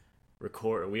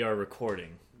We are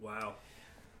recording. Wow.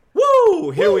 Woo!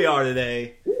 Here we are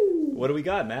today. What do we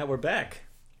got, Matt? We're back.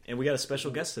 And we got a special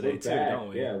guest today, too, don't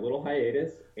we? Yeah, a little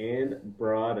hiatus, and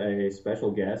brought a special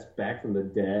guest back from the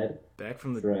dead. Back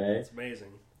from the... Trey. It's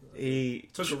amazing. He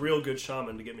took a real good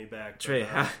shaman to get me back. Trey,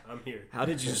 I'm here. How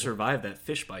did you survive that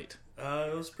fish bite?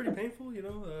 It was pretty painful, you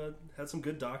know. Had some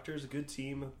good doctors, a good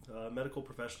team, medical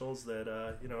professionals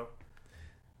that, you know,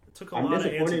 it took a lot of I'm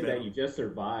disappointed antibiotics. that you just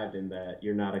survived and that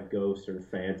you're not a ghost or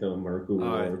phantom or ghoul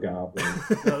or goblin.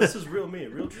 No, this is real me,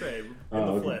 real Trey, in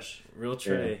the flesh. Real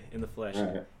Trey in the flesh. All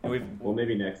right. And Well,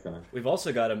 maybe next time. we've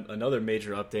also got another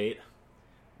major update.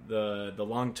 The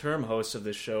long-term host of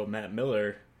this show, Matt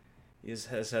Miller,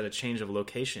 has had a change of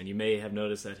location. You may have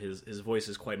noticed that his voice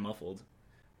is quite muffled.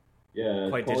 Yeah,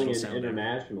 Quite calling digital in sounding.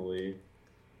 Internationally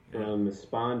from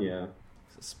España,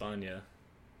 España.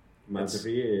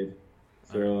 Madrid.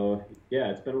 So, yeah,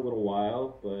 it's been a little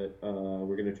while, but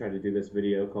we're going to try to do this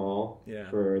video call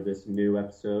for this new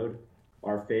episode.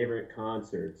 Our favorite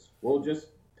concerts. Well, just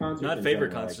concerts. Not in favorite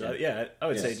general, concerts. I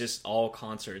would say just all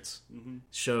concerts,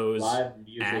 shows, live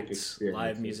music acts,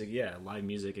 experiences. live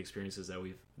music experiences that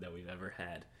we've ever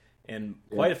had, and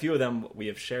quite a few of them we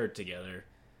have shared together.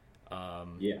 I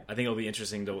think it'll be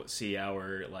interesting to see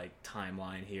our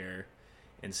timeline here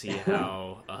and see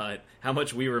how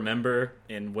much we remember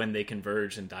and when they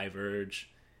converge and diverge,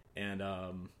 and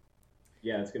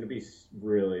it's going to be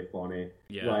really funny.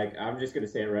 Yeah. I'm just going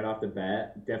to say it right off the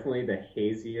bat. Definitely the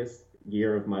haziest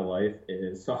year of my life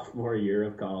is sophomore year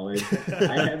of college.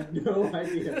 I have no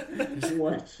idea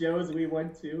what shows we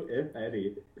went to, if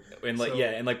any.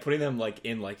 And putting them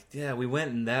we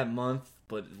went in that month,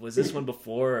 but was this one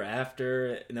before or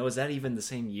after? And was that even the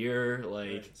same year?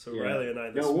 So Riley and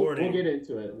I this morning.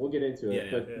 We'll get into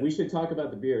it. But we should talk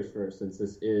about the beers first, since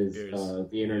this is the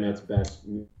internet's best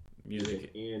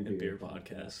music and beer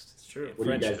podcast. It's true. What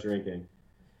are you guys drinking?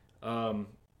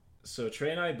 So Trey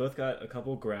and I both got a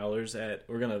couple growlers at.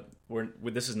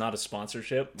 This is not a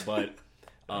sponsorship, but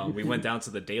we went down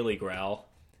to the Daily Growl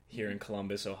here in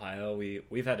Columbus, Ohio.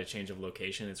 We've had a change of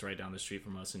location. It's right down the street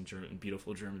from us in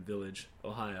beautiful German Village,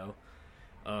 Ohio.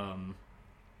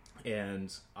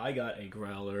 And I got a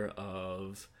growler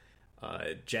of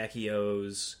Jackie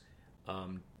O's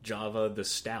Java the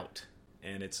Stout,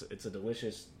 and it's a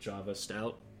delicious Java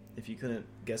Stout. If you couldn't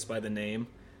guess by the name,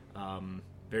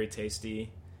 very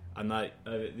tasty. I'm not.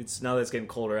 It's now that it's getting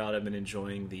colder out. I've been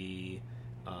enjoying the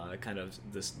kind of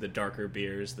the darker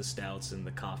beers, the stouts and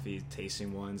the coffee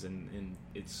tasting ones, and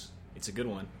it's a good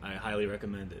one. I highly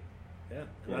recommend it.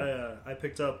 Yeah. I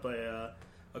picked up a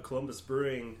Columbus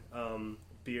Brewing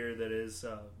beer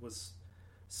that was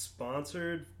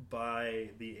sponsored by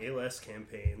the ALS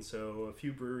campaign. So a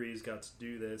few breweries got to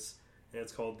do this, and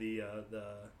it's called the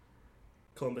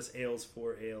Columbus Ales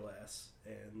for ALS,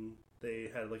 and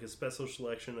they had a special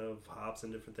selection of hops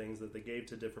and different things that they gave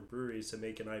to different breweries to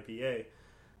make an IPA.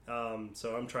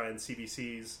 So I'm trying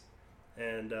CBC's,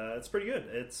 and it's pretty good.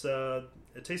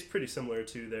 It tastes pretty similar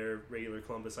to their regular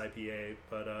Columbus IPA,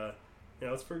 but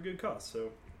it's for a good cost. So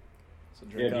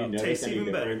do you notice tastes any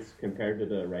even better difference compared to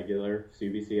the regular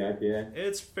CBC IPA?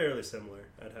 It's fairly similar,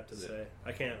 I'd have to say.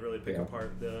 I can't really pick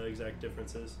apart the exact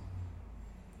differences.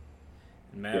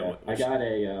 Matt,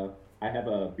 I have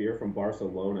a beer from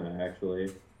Barcelona,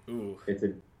 actually. Ooh. It's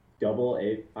a double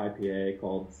IPA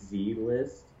called Z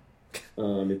List.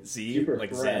 It's Z, super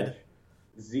like fresh. Zed?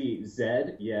 Z,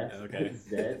 yes. Okay.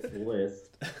 Zed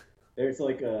List. There's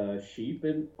a sheep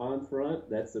on front.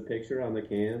 That's the picture on the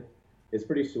can. It's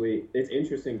pretty sweet. It's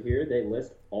interesting here. They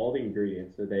list all the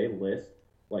ingredients. So they list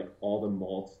all the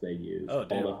malts they use. Oh,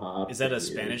 damn. All the hops. Is that a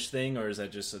Spanish thing, or is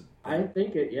that just a... I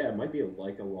think it might be a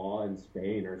law in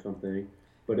Spain or something.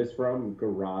 But it's from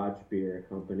Garage Beer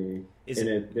Company.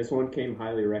 This one came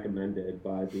highly recommended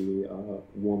by the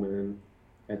woman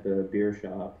at the beer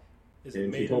shop.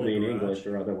 And she told me in English,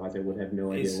 or otherwise I would have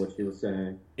no idea what she was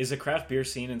saying. Is the craft beer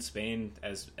scene in Spain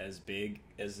as big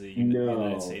as the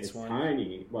United States one? No, it's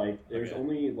tiny. There's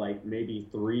only maybe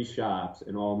 3 shops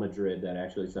in all Madrid that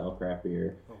actually sell craft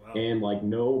beer. Oh, wow. And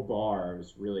no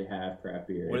bars really have craft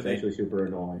beer. It's actually super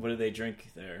annoying. What do they drink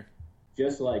there?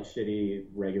 Just shitty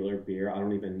regular beer. I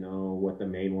don't even know what the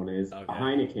main one is. Okay.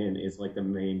 Heineken is the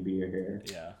main beer here.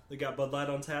 Yeah. They got Bud Light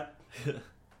on tap?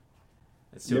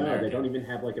 It's too American. They don't even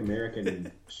have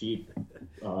American cheap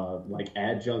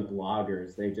adjunct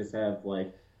lagers. They just have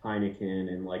Heineken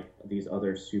and these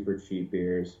other super cheap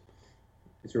beers.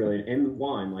 It's really, and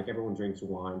wine. Everyone drinks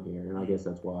wine here, and I guess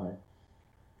that's why.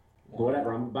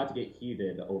 Whatever, I'm about to get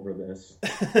heated over this.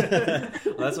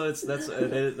 Well,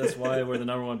 that's why we're the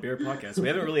number one beer podcast. We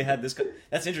haven't really had this.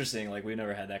 That's interesting. Like we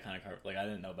never had that kind of like I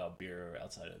didn't know about beer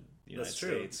outside of the United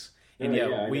States. And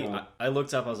I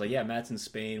looked up. I was like, yeah, Matt's in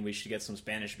Spain. We should get some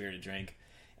Spanish beer to drink.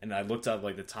 And I looked up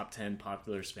like the top 10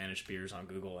 popular Spanish beers on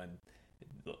Google and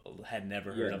had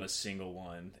never heard of a single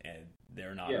one. And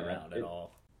they're not around at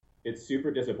all. It's super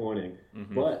disappointing.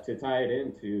 Mm-hmm. But to tie it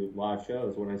into live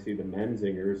shows, when I see the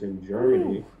Menzingers in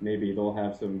Germany, maybe they'll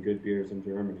have some good beers in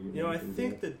Germany. You know, I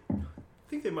think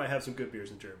they might have some good beers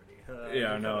in Germany.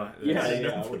 Yeah, no.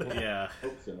 I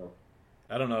hope so.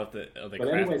 I don't know if the but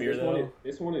craft anyways, beer though.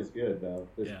 This one is good though.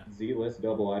 This Z-List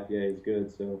double IPA is good.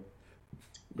 So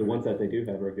the ones that they do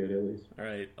have are good at least. All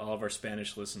right, all of our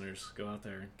Spanish listeners, go out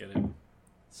there and get it.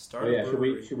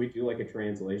 Should we do like a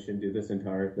translation? Do this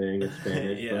entire thing in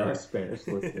Spanish for our Spanish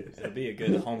listeners? That'd be a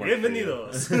good homework.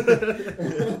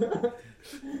 Bienvenidos.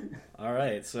 All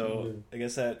right, so I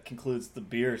guess that concludes the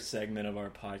beer segment of our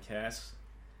podcast.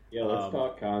 Yeah, let's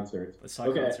talk concerts. Let's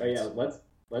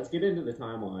get into the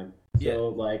timeline. So,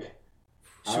 like,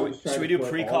 should we do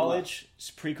pre-college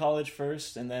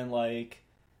first, and then like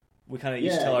we kind of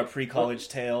each tell our pre-college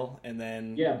tale, and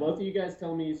then both of you guys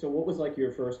tell me. So, what was like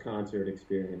your first concert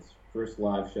experience, first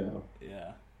live show?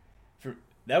 Yeah,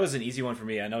 that was an easy one for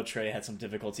me. I know Trey had some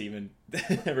difficulty even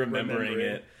remembering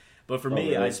it, but for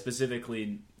me, really? I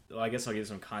specifically, I guess I'll give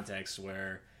some context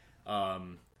where I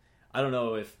don't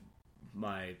know if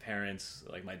my parents,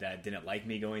 like my dad, didn't like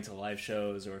me going to live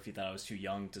shows, or if he thought I was too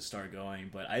young to start going.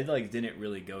 But I didn't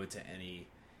really go to any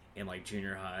in like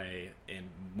junior high and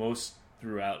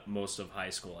throughout most of high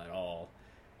school at all.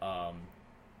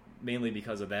 Mainly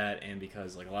because of that, and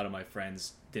because like a lot of my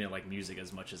friends didn't like music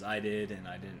as much as I did, and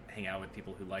I didn't hang out with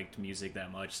people who liked music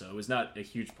that much. So it was not a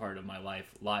huge part of my life.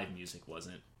 Live music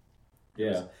wasn't. Yeah.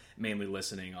 It was mainly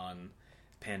listening on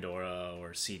Pandora or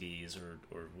CDs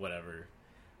or whatever.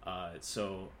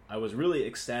 So I was really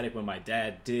ecstatic when my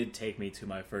dad did take me to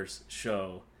my first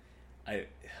show. I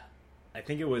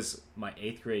think it was my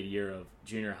 8th grade year of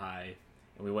junior high,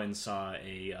 and we went and saw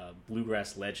a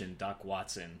bluegrass legend, Doc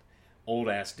Watson, old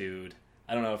ass dude.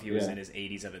 I don't know if he was in his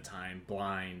 80s at the time,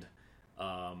 blind,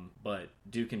 but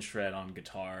Duke can shred on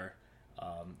guitar.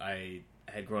 I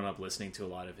had grown up listening to a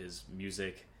lot of his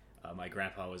music. My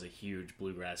grandpa was a huge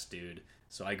bluegrass dude,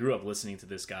 so I grew up listening to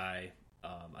this guy.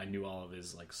 I knew all of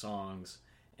his like songs,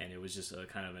 and it was just a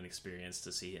kind of an experience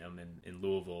to see him in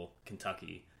Louisville,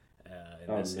 Kentucky,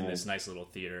 in this nice little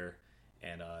theater,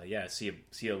 and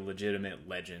see a legitimate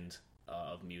legend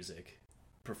of music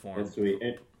perform. That's sweet.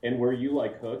 And were you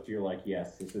like hooked? You're like,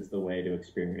 yes, this is the way to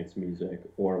experience music,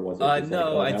 or was it?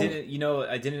 No, I didn't.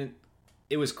 I didn't.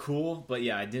 It was cool, but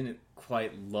I didn't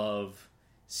quite love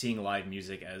seeing live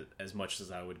music as much as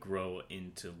I would grow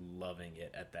into loving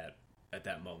it at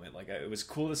that moment. Like, it was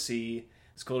cool to see.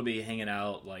 It's cool to be hanging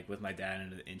out like with my dad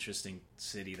in an interesting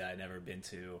city that I'd never been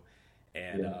to,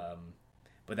 and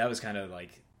but that was kind of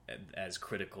like as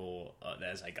critical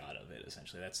as I got of it.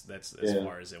 Essentially, that's as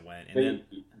far as it went. And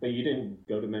but you didn't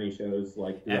go to many shows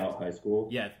like throughout high school.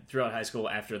 Yeah, throughout high school.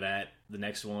 After that, the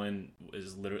next one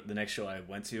was the next show I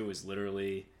went to was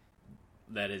literally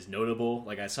that is notable.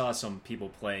 Like, I saw some people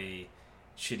play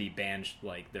shitty bands,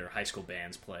 like their high school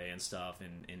bands play and stuff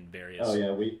in various. Oh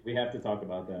yeah, we have to talk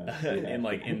about that.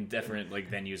 in different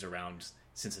like venues around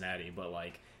Cincinnati, but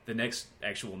like the next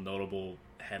actual notable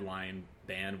headline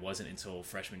band wasn't until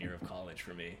freshman year of college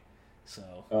for me.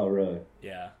 So. Oh really?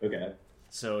 Yeah. Okay.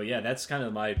 So that's kind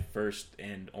of my first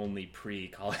and only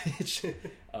pre-college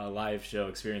live show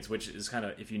experience, which is kind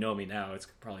of, if you know me now, it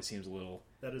probably seems a little.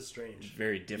 That is strange.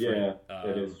 Very different. Yeah,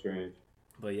 it is strange.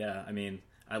 But yeah, I mean,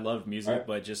 I loved music,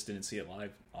 but just didn't see it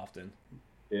live often.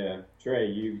 Yeah. Trey,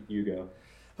 you go.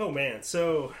 Oh, man.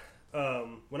 So,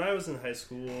 when I was in high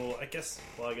school, I guess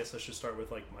I should start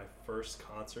with, like, my first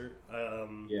concert.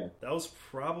 That was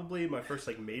probably my first,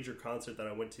 like, major concert that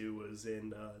I went to was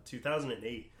in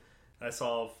 2008. I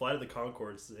saw Flight of the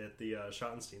Conchords at the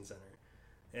Schottenstein Center.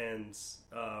 And,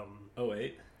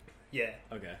 08? Yeah.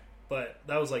 Okay. But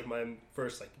that was, like, my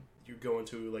first, like, you go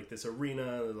into, like, this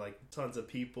arena, like, tons of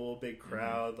people, big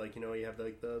crowd, like, you know, you have,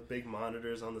 like, the big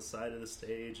monitors on the side of the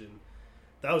stage, and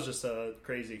that was just a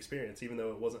crazy experience, even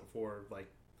though it wasn't for, like,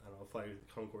 I don't know, Flight of the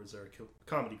Conchords are a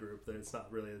comedy group, that it's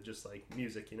not really just, like,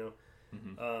 music, you know?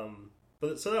 Mm-hmm.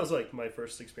 But so that was, like, my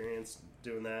first experience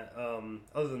doing that.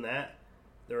 Other than that,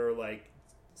 there were, like,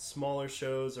 smaller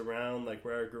shows around, like,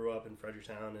 where I grew up in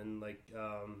Fredericktown, and, like,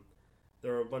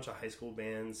 there were a bunch of high school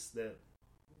bands that,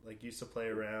 like, used to play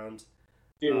around.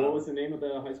 Dude, what was the name of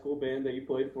the high school band that you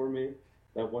played for me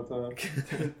that one time?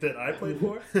 That I played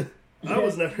for? I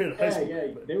was never in high school. Yeah,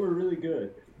 they were really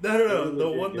good. No. The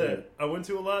one that I went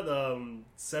to a lot,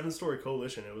 7-Story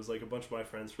Coalition. It was like a bunch of my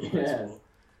friends from high school.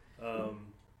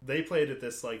 They played at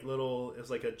this like little. It was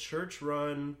like a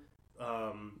church-run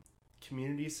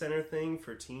community center thing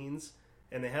for teens,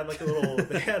 and they had like a little.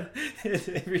 They had.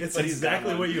 It's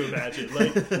exactly what you imagine.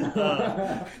 Like,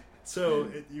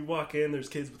 you walk in. There's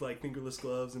kids with like fingerless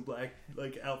gloves and black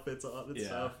like outfits on and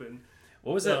stuff. And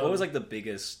what was that? What was like the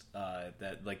biggest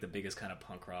the biggest kind of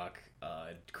punk rock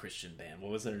Christian band?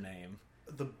 What was their name?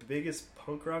 The biggest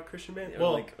punk rock Christian band?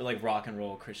 Or like rock and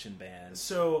roll Christian band.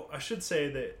 So I should say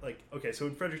that, so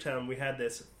in Fredericktown we had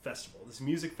this festival, this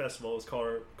music festival. It was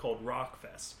called Rock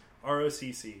Fest,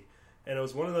 ROCC, and it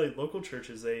was one of the local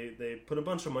churches. They put a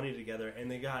bunch of money together and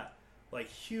they got like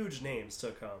huge names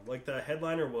to come. Like the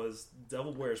headliner was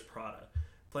Devil Wears Prada,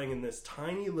 playing in this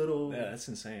tiny little that's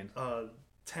insane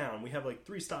town. We have like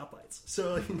 3 stoplights,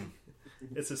 so like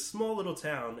it's a small little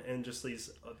town, and just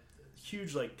these.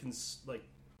 Huge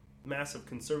massive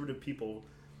conservative people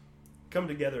come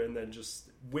together and then just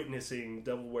witnessing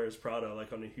Devil Wears Prada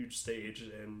like on a huge stage,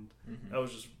 and that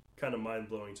was just kind of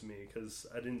mind-blowing to me because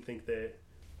I didn't think that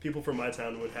people from my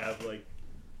town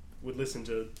would listen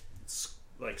to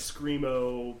like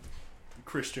screamo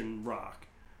Christian rock.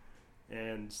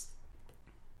 And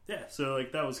so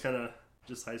like that was kind of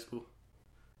just high school.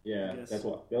 Yeah, that's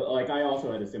what like I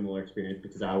also had a similar experience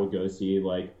because I would go see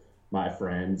like my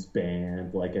friend's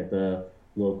band like at the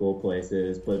local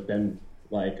places, but then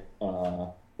like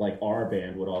our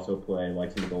band would also play like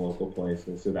some of the local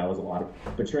places, so that was a lot of.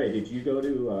 But Trey, did you go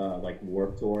to like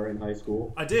Warped Tour in high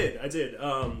school? I did.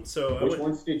 Which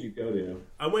ones did you go to?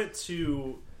 I went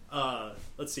to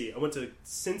let's see, I went to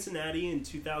Cincinnati in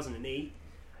 2008,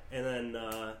 and then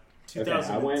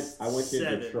 2007. I went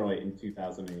to Detroit in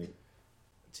 2008.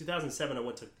 2007 I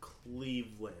went to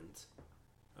Cleveland,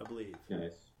 I believe.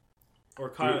 Nice. Or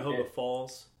Cuyahoga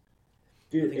Falls.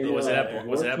 Dude, was it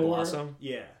at Blossom?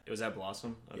 Yeah. It was at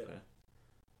Blossom? Okay. Yeah.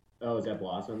 Oh, was that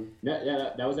Blossom?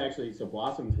 Yeah, that was actually... So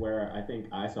Blossom's where I think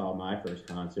I saw my first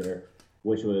concert,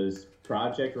 which was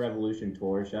Project Revolution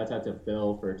Tour. Shouts out to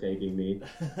Phil for taking me.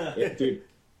 Dude,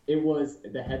 it was...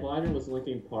 The headliner was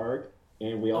Linkin Park,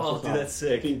 and we also saw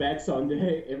Taking Back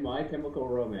Sunday and My Chemical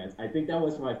Romance. I think that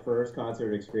was my first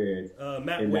concert experience.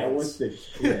 Matt and wins. That was the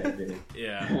shit, dude.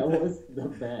 Yeah. That was the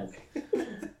best.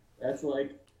 That's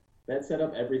like... That set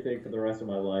up everything for the rest of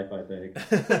my life, I think.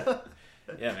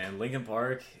 Yeah, man. Linkin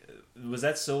Park, was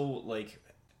that so, like...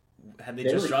 Had they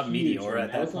just dropped Meteor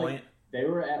at that point? Like, they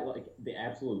were at, like, the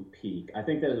absolute peak. I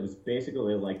think that it was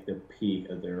basically, like, the peak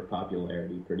of their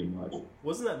popularity, pretty much.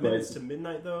 Wasn't that Minutes to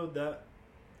Midnight, though?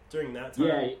 During that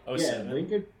time? Yeah.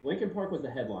 Linkin Park was the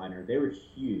headliner. They were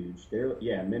huge.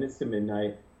 Minutes to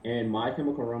Midnight, and My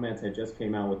Chemical Romance had just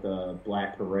came out with the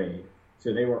Black Parade,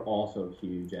 so they were also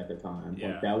huge at the time.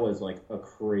 Yeah. Like, that was like a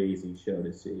crazy show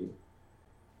to see.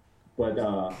 But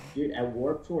dude, at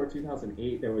Warped Tour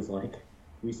 2008, there was like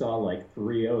we saw like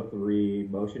 303,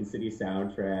 Motion City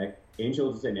Soundtrack,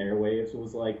 Angels and Airwaves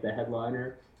was like the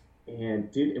headliner,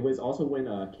 and dude, it was also when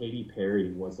Katy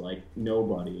Perry was like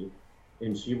nobody.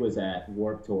 And she was at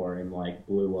Warped Tour and like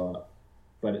blew up.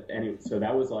 But anyway, so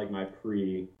that was like my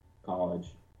pre-college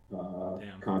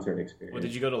concert experience. Well,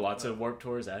 did you go to lots of Warped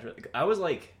Tours after? I was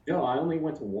like, no, I only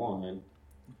went to one.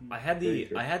 I had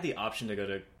the option to go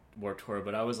to Warped Tour,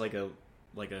 but I was like a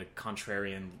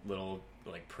contrarian little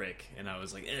like prick, and I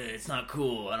was like, it's not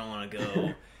cool. I don't want to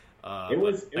go. I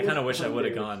kind of wish I would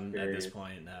have gone at this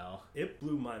point. Now it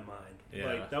blew my mind. Yeah.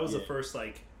 Like that was the first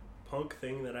like punk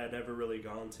thing that I'd ever really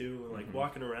gone to, and like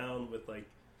walking around with like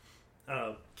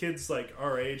kids like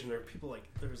our age, and there were people like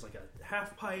there was like a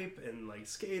half pipe and like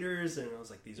skaters, and I was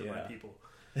like, these are my people.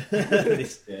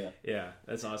 Yeah,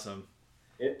 that's awesome.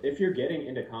 If you're getting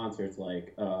into concerts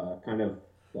like kind of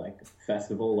like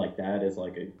festival like that is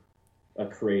like a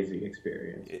crazy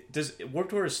experience. Does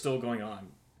Warped Tour is still going on?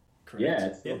 Correct? Yeah,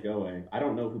 it's still going. I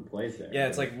don't know who plays there. Yeah,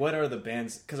 it's like what are the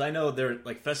bands? Because I know they're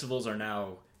like festivals are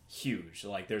now huge.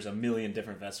 Like there's a million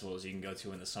different festivals you can go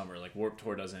to in the summer. Like Warped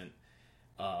Tour doesn't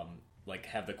like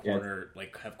have the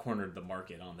have cornered the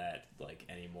market on that like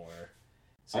anymore.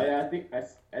 So,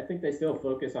 I think they still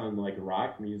focus on like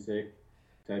rock music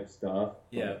type stuff.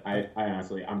 Yeah, I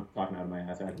honestly I'm talking out of my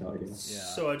ass. I have no idea. Yeah.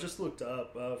 So I just looked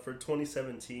up for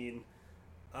 2017.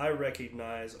 I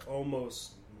recognize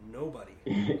almost nobody.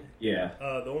 Yeah.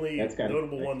 The only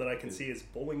notable one that I can see is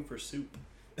Bowling for Soup.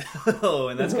 Oh,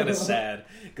 and that's kind of sad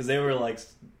because they were like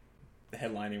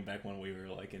headlining back when we were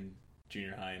like in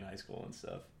junior high and high school and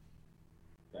stuff.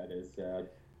 That is sad.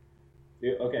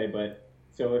 Okay, but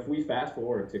so if we fast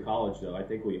forward to college, though, I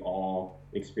think we all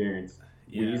experienced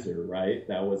Weezer, right?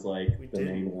 That was like the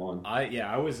main one.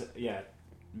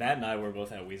 Matt and I were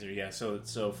both at Weezer. Yeah,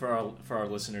 so for our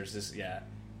listeners,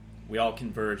 we all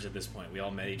converged at this point. We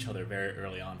all met each other very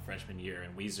early on freshman year,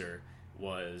 and Weezer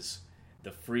was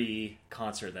the free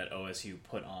concert that OSU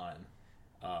put on,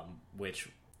 which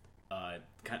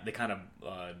they kind of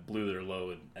blew their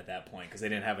load at that point because they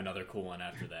didn't have another cool one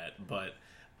after that. But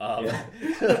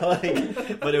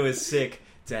but it was sick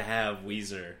to have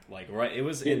Weezer. Like, right, it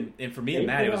was and for me and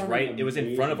Matt, it was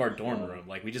in front of our dorm room.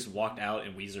 Like, we just walked out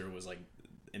and Weezer was like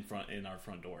in our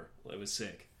front door. It was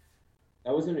sick.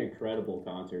 That was an incredible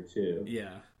concert too. Yeah,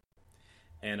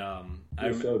 and it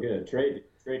was so good. Trey,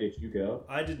 did you go?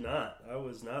 I did not. I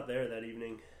was not there that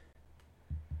evening.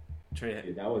 Trey,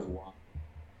 dude, that was wild.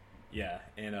 Yeah,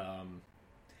 and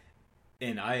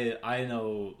I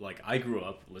know, like, I grew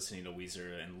up listening to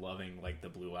Weezer and loving like the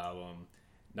Blue album,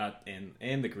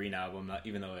 and the Green album. Not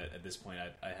even though at this point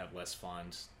I have less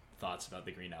fond thoughts about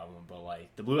the Green album, but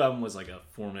like the Blue album was like a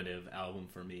formative album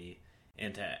for me,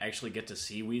 and to actually get to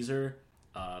see Weezer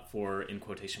for, in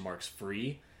quotation marks,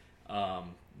 free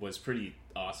was pretty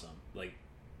awesome. Like,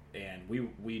 and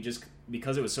we just,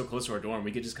 because it was so close to our dorm,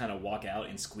 we could just kind of walk out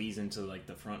and squeeze into like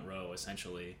the front row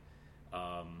essentially.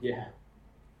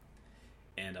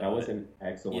 And that was an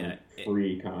excellent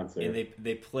free concert. And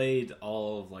they played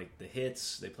all of like the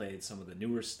hits. They played some of the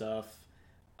newer stuff.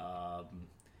 I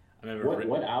remember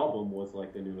what album was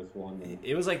like the newest one? Then?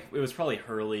 It was probably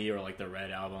Hurley or like the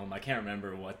Red album. I can't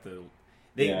remember what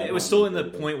it was still in the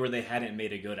point where they hadn't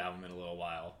made a good album in a little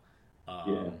while.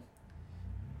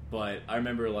 But I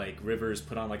remember like Rivers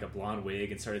put on like a blonde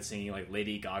wig and started singing like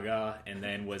Lady Gaga, and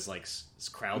then was like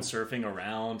crowd surfing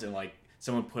around, and like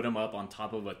someone put him up on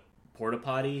top of a porta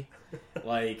potty,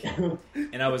 like,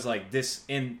 and I was like, this,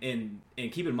 and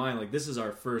keep in mind, like, this is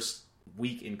our first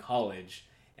week in college,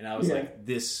 and I was like,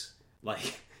 this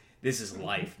is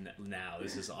life now.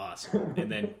 This is awesome.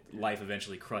 And then life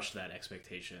eventually crushed that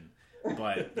expectation.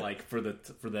 But like for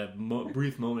the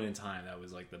brief moment in time, that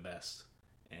was like the best,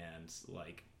 and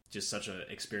like just such an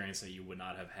experience that you would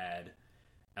not have had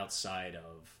outside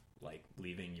of like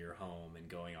leaving your home and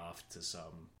going off to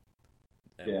some.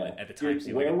 At the time,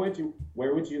 dude,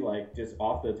 where would you like, just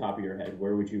off the top of your head,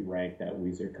 where would you rank that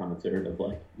Weezer concert of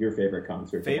like your favorite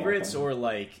concerts? Favorites or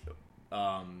like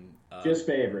just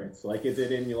favorites? Like, is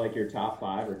it in like your top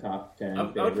 5 or top 10? I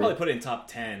would probably put it in top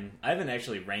 10. I haven't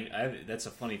actually ranked. That's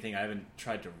a funny thing. I haven't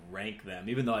tried to rank them,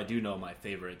 even though I do know my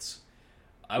favorites.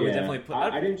 I would definitely put.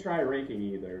 I didn't try ranking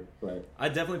either, but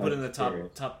I'd definitely put in the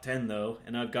top 10 though,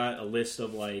 and I've got a list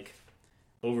of like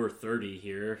over 30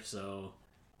 here, so.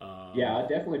 Yeah, I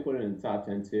definitely put it in the top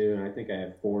 10 too, and I think I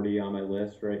have 40 on my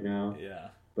list right now. Yeah.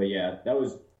 But yeah, that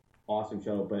was awesome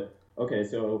show. But okay,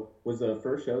 so was the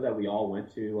first show that we all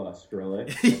went to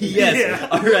Skrillex? Yes. Yeah.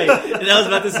 All right. And I was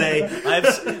about to say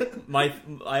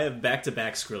I have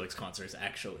back-to-back Skrillex concerts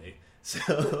actually.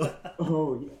 So.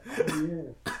 Oh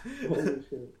yeah. Holy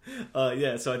shit.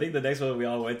 Yeah. So I think the next one we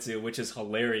all went to, which is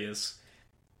hilarious.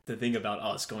 To think about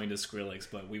us going to Skrillex,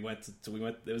 but we went.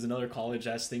 There was another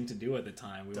college-ass thing to do at the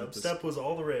time. Dubstep was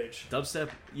all the rage. Dubstep,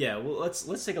 yeah. Well,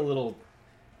 let's take a little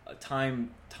time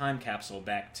capsule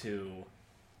back to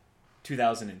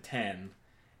 2010,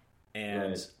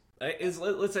 and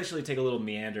let's actually take a little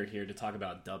meander here to talk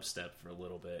about dubstep for a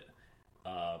little bit.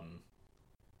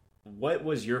 What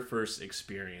was your first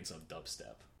experience of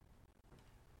dubstep?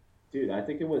 Dude, I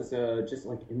think it was just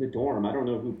like in the dorm. I don't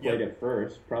know who played it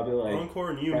first. Probably like Encore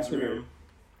and Hume's room.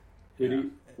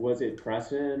 Was it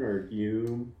Preston or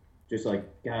Hume? Just like,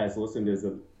 guys, listen to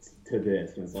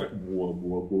this. And it's like, whoa,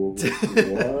 what is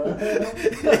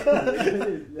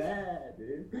that,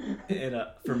 dude? And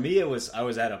for me, I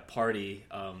was at a party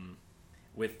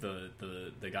with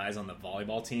the guys on the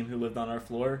volleyball team who lived on our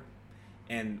floor,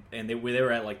 and they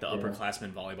were at like the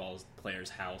upperclassmen volleyball player's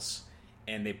house,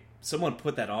 and someone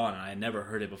put that on, and I had never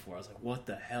heard it before. I was like, what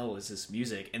the hell is this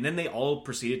music? And then they all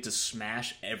proceeded to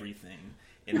smash everything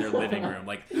in their living room.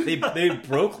 Like, they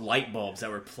broke light bulbs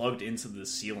that were plugged into the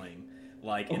ceiling,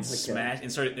 like, and smashed,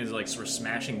 and started like sort of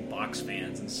smashing box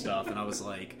fans and stuff. And I was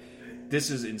like, this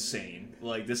is insane.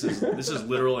 Like, this is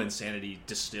literal insanity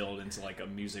distilled into like a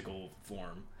musical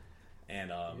form.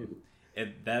 And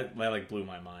that like blew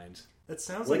my mind. That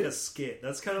sounds like a skit.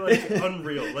 That's kind of like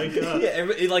unreal. Like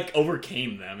it like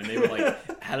overcame them, and they were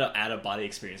like had a out of body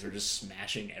experience. They're just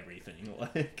smashing everything.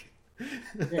 Like,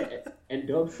 and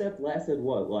dubstep lasted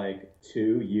what, like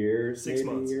 2 years, 6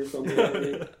 months, or something like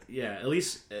that? Yeah, at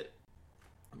least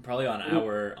probably on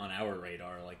our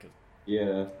radar. Like,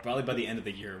 Yeah. Probably by the end of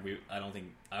the year,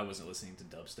 I wasn't listening to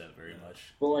dubstep very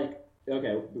much. Well, like,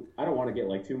 okay, I don't want to get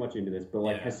like too much into this, but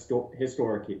like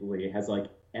historically, has like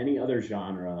any other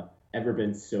genre ever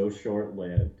been so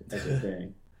short-lived as a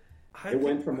thing? It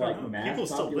went from like mass people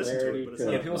still popularity listen to it,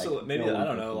 but Yeah, people like, still maybe no I one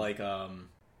don't know, listens. like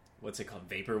what's it called,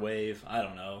 vaporwave? I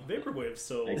don't know. Vaporwave's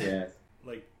still I guess.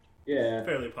 like Yeah.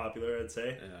 fairly popular, I'd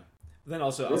say. Yeah. But then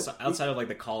also outside of like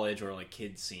the college or like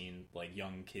kids scene, like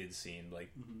young kids scene, like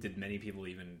did many people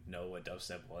even know what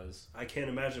dubstep was? I can't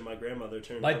imagine my grandmother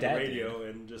turning My on the dad radio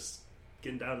and just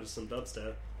getting down to some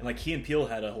dubstep. And like Key and Peele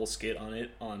had a whole skit on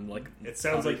it on like It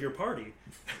sounds like your party.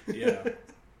 yeah.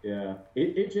 Yeah.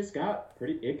 It just got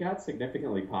it got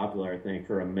significantly popular, I think,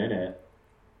 for a minute,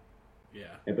 Yeah.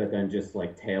 but then just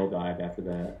like tail dived after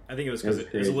that. I think it was It was because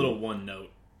it was a crazy. little one note,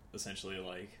 essentially.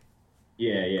 Like,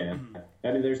 Yeah.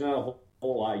 I mean, there's not a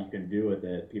whole lot you can do with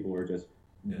it. People were just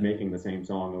making the same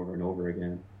song over and over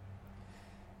again.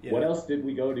 yeah. What else did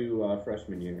we go to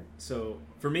freshman year? So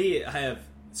for me, I have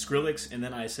Skrillex, and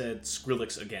then I said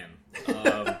Skrillex again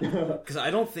because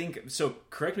I don't think. So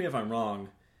correct me if I'm wrong.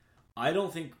 I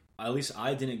don't think, at least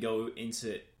I didn't go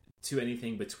into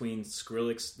anything between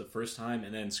Skrillex the first time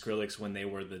and then Skrillex when they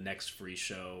were the next free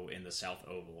show in the South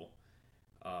Oval.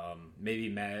 Maybe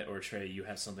Matt or Trey, you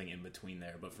have something in between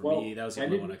there, but for me, that was the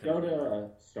only one I could go remember.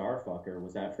 to Starfucker.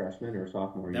 Was that freshman or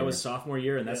sophomore year? That was sophomore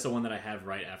year, and that's the one that I have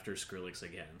right after Skrillex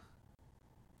again.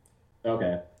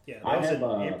 Okay. Yeah, that I was have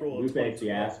in April of Lupe 2012.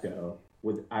 Fiasco.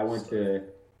 I went to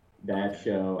that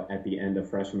show at the end of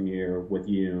freshman year with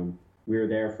Hume. We were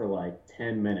there for like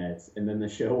 10 minutes, and then the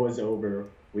show was over.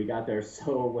 We got there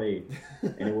so late,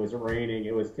 and it was raining.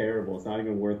 It was terrible. It's not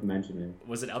even worth mentioning.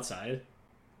 Was it outside?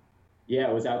 Yeah,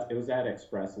 it was out. It was at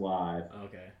Express Live.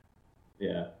 Okay.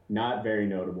 Yeah, not very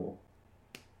notable.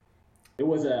 It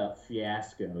was a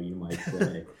fiasco, you might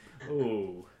say.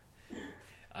 Ooh.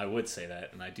 I would say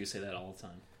that, and I do say that all the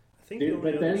time. I think the Dude,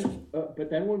 only but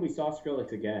then when we saw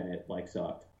Skrillex again, it like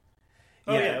sucked.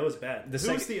 Oh Yeah. yeah, it was bad. The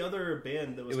Who was the other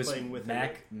band that It was was playing with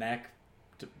Mac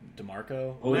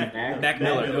DeMarco. Oh, Mac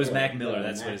Miller. It was Miller. Mac Miller. Yeah,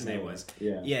 That's what Mac his name Miller. was.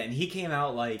 Yeah. Yeah, and he came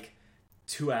out like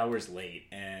 2 hours late,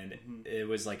 and it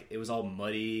was all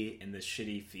muddy in the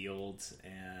shitty fields,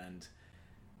 and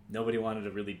nobody wanted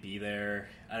to really be there.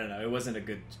 I don't know. It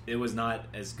was not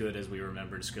as good as we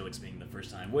remembered Skrillex being the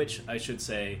first time. Which I should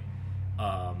say,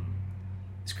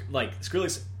 like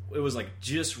Skrillex, it was like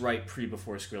just right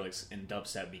before Skrillex and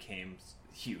dubstep became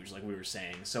huge, like we were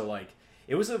saying. So like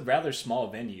it was a rather small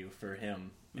venue for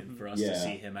him and for us to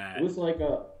see him at. It was like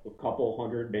a couple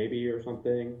hundred maybe or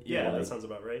something. Yeah, like, that sounds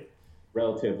about right.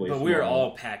 relatively But small. we were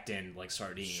all packed in like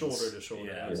sardines, Shoulder to shoulder,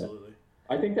 Yeah. absolutely.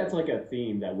 I think that's like a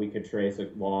theme that we could trace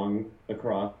along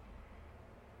across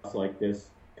like this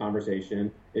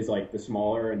conversation is like the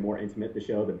smaller and more intimate the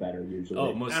show, the better usually.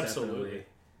 Oh, most Absolutely. definitely.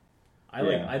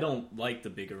 Yeah. I don't like the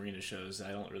big arena shows.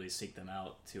 I don't really seek them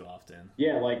out too often.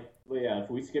 Yeah, if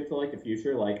we skip to like the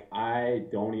future, like I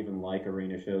don't even like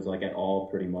arena shows like at all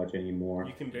pretty much anymore.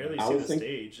 You can barely I see was the think-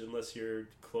 stage unless you're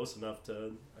close enough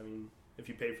to. I mean, if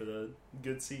you pay for the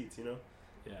good seats, you know.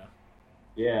 Yeah.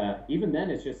 Yeah, even then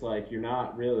it's just like you're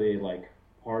not really like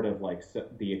part of like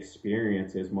the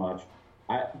experience as much.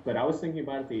 But I was thinking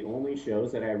about it, the only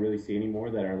shows that I really see anymore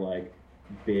that are like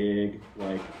big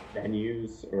like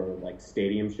venues or like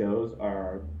stadium shows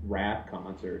are rap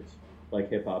concerts, like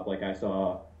hip hop. Like I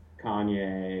saw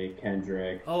Kanye,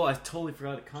 Kendrick, Oh, I totally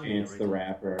forgot Kanye. Chance the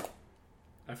Rapper.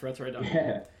 I forgot to write down.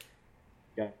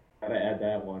 Yeah, gotta add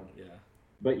that one. Yeah.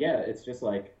 But yeah, it's just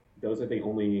like those are the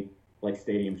only like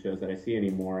stadium shows that I see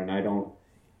anymore, and I don't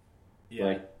Yeah.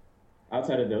 like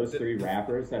outside of those three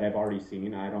rappers that I've already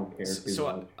seen. I don't care too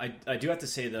So much. I do have to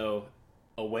say though,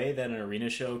 a way that an arena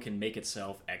show can make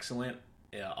itself excellent,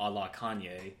 a la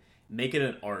Kanye, make it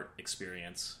an art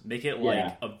experience. Make it like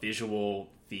Yeah. a visual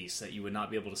feast that you would not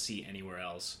be able to see anywhere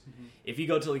else. If you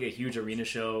go to like a huge arena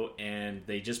show and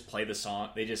they just play the song,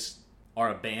 they just are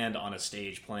a band on a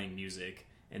stage playing music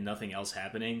and nothing else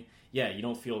happening. Yeah, you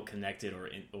don't feel connected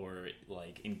or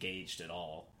like engaged at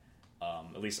all.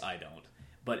 At least I don't.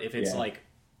 But if it's Yeah.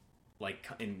 like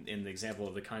in the example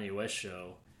of the Kanye West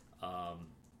show,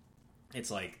 it's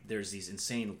like there's these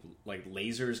insane like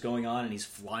lasers going on, and he's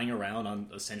flying around on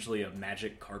essentially a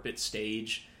magic carpet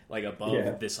stage, like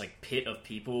above this like pit of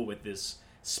people with this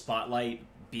spotlight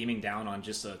beaming down on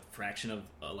just a fraction of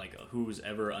like who's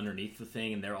ever underneath the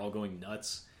thing, and they're all going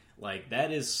nuts. Like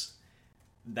that is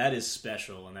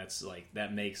special, and that's like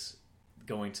that makes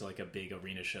going to like a big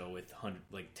arena show with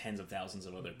tens of thousands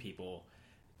of other people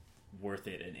worth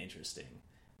it and interesting.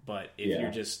 But if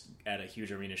you're just at a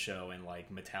huge arena show and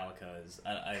like Metallica is,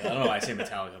 I don't know why I say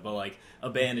Metallica, but like a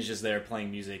band is just there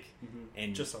playing music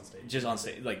and just on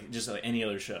stage, like just like any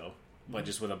other show, but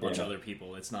just with a bunch of other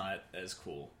people, it's not as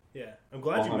cool. Yeah, I'm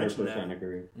glad you mentioned that. 100%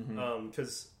 agree.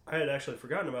 Because I had actually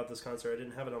forgotten about this concert. I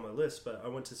didn't have it on my list, but I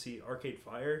went to see Arcade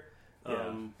Fire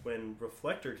when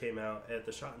Reflector came out at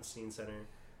the Schottenstein Center,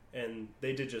 and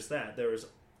they did just that. There was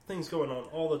things going on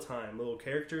all the time, little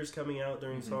characters coming out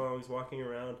during songs, walking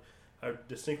around. I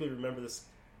distinctly remember this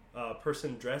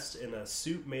person dressed in a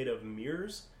suit made of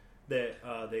mirrors that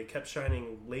they kept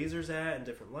shining lasers at and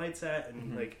different lights at,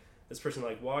 and like this person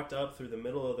like walked up through the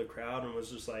middle of the crowd and was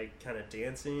just like kind of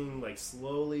dancing like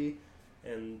slowly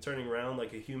and turning around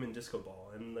like a human disco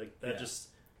ball, and like that just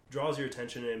draws your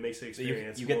attention and it makes the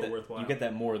experience more worthwhile. You get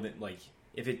that more than like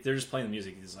if they're just playing the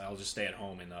music, I'll just stay at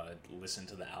home and listen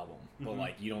to the album. But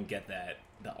like you don't get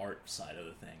the art side of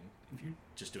the thing if you're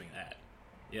just doing that.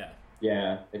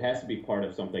 Yeah, it has to be part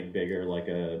of something bigger, like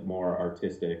a more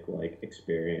artistic like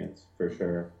experience for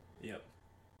sure. Yep.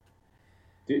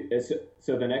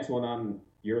 So the next one on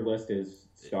your list is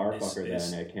Starfucker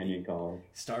then at Kenyon College.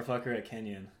 Starfucker at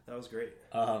Kenyon. That was great.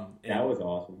 That was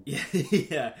awesome.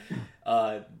 Yeah.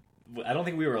 I don't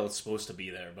think we were supposed to be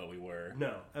there, but we were.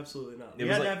 No, absolutely not. You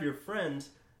had to have your friend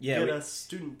get us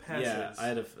student passes. Yeah, I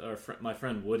had my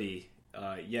friend Woody.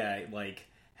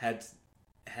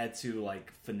 Had to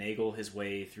like finagle his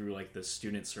way through like the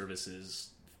student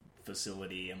services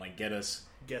facility and like get us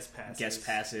guest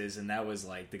passes, and that was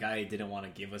like the guy didn't want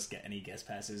to give us any guest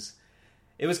passes.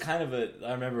 It was kind of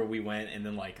I remember we went and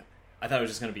then like I thought it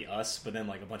was just gonna be us, but then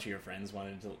like a bunch of your friends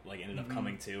ended up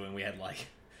coming too, and we had like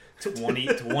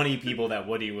 20 people that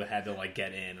Woody had to like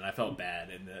get in, and I felt bad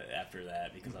after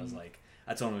that because I was like,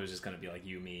 I told him it was just gonna be like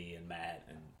you, me, and Matt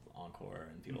and Encore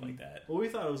and people like that. Well, we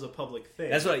thought it was a public thing.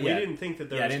 That's what. Yeah. We didn't think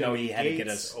that there. Yeah, was I didn't know he had to get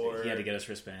us. He had to get us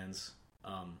writbands.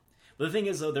 But the thing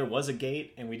is, though, there was a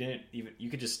gate, and we didn't even.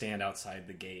 You could just stand outside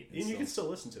the gate, and you can still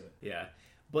listen to it. Yeah,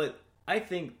 but I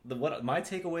think what my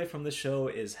takeaway from the show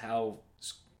is how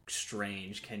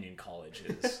strange Kenyon College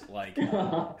is. Like,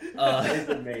 that's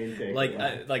the main thing.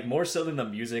 Like more so than the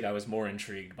music, I was more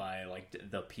intrigued by like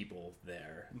the people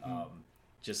there.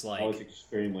 Just like I was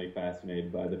extremely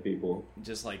fascinated by the people.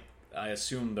 Just like I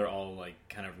assume they're all like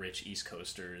kind of rich East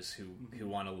Coasters who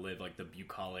want to live like the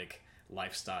bucolic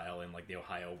lifestyle in like the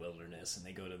Ohio wilderness, and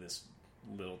they go to this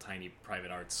little tiny private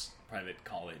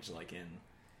college like in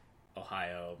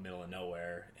Ohio, middle of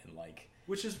nowhere, and like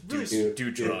which is really do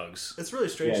drugs. It's really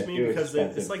strange to me because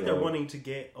it's like they're wanting to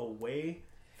get away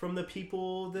from the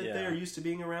people that they're used to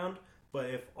being around.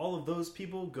 But if all of those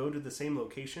people go to the same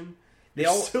location, they're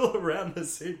still around the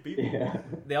same people. Yeah.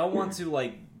 They all want to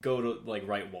like go to like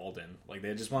write Walden. Like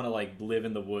they just want to like live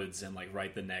in the woods and like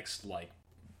write the next like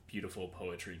beautiful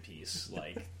poetry piece.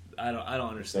 Like I don't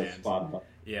understand.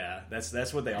 Yeah,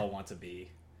 that's what they all want to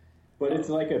be. But it's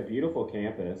like a beautiful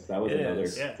campus. That was another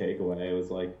takeaway. It was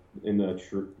like it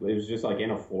was just like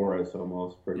in a forest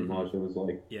almost, pretty much. It was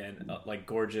like and like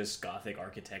gorgeous Gothic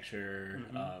architecture.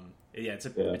 It's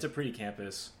a pretty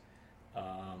campus.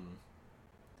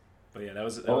 But yeah, that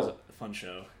was a fun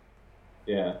show.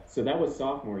 Yeah, so that was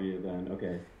sophomore year then.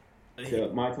 Okay,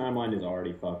 so my timeline is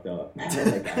already fucked up. I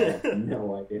have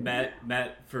no idea.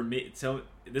 Matt, for me, so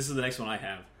this is the next one I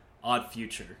have. Odd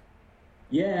Future.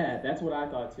 Yeah, that's what I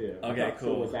thought too. Okay,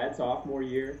 cool. So was that sophomore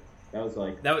year? That was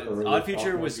like Odd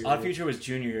Future was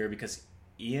junior year because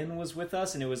Ian was with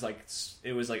us, and it was like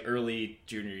early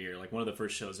junior year, like one of the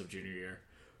first shows of junior year.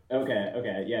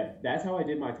 Okay, yeah, that's how I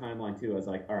did my timeline too. I was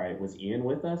like, all right, was Ian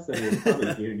with us? Then it was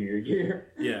probably junior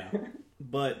year. Yeah,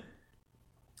 but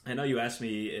I know you asked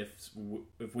me if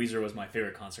Weezer was my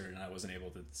favorite concert, and I wasn't able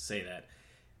to say that.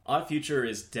 Odd Future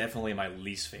is definitely my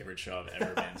least favorite show I've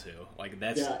ever been to. Like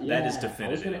that is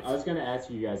definitive. I was gonna ask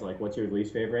you guys like, what's your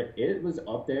least favorite? It was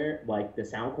up there. Like the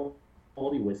sound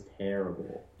quality was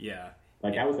terrible. Yeah,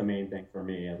 that was the main thing for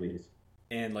me at least.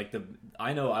 And like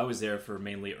I know I was there for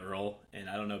mainly Earl, and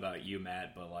I don't know about you,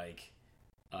 Matt, but like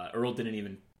Earl didn't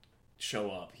even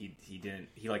show up. He didn't.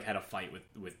 He like had a fight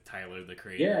with Tyler, the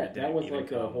creator. Yeah, that was like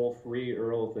the whole free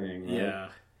Earl thing. Right? Yeah,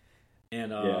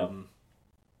 and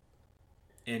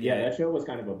And that show was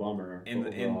kind of a bummer.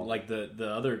 And like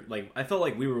the other, like I felt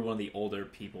like we were one of the older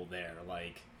people there.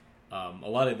 Like a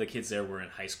lot of the kids there were in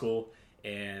high school,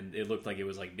 and it looked like it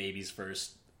was like baby's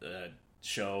first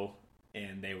show,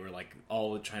 and they were like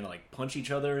all trying to like punch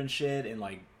each other and shit,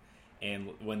 and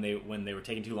when they were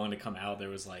taking too long to come out, there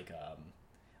was like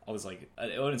I was like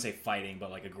I wouldn't say fighting,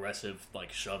 but like aggressive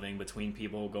like shoving between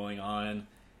people going on,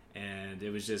 and I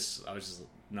was just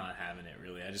not having it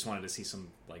really. I just wanted to see some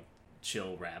like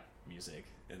chill rap music,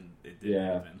 and it didn't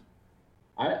Yeah. happen.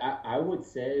 I would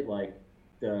say like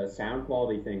the sound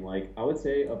quality thing. Like I would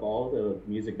say of all the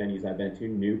music venues I've been to,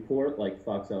 Newport like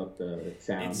fucks up the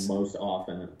sound most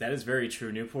often. That is very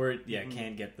true. Newport,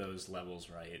 can't get those levels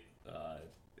right.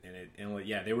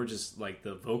 They were just like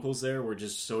the vocals there were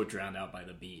just so drowned out by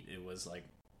the beat. It was like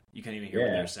you can't even hear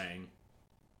what they're saying.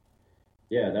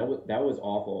 Yeah, that was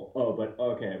awful. Oh, but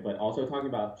also talking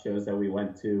about shows that we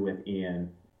went to with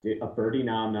Ian, a Birdie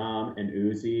Nom Nom and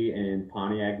Uzi in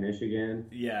Pontiac, Michigan.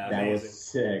 Yeah, that amazing. was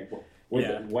sick.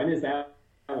 When is that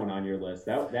one on your list?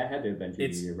 That had to have been junior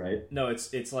year, right? No,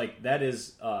 it's like that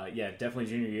is definitely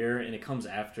junior year, and it comes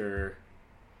after.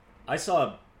 I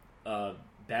saw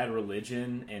Bad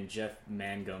Religion and Jeff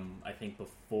Mangum, I think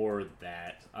before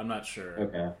that. I'm not sure.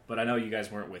 Okay. But I know you guys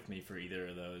weren't with me for either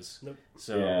of those. Nope.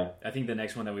 So I think the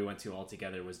next one that we went to all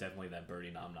together was definitely that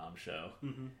Birdie Nom Nom show.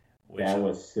 Mm-hmm. That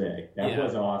was sick. That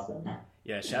was awesome.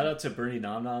 Yeah, shout out to Birdie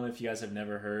Nom Nom if you guys have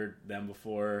never heard them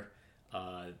before.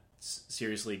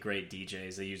 Seriously great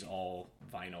DJs. They use all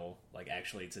vinyl, like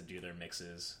actually to do their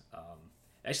mixes.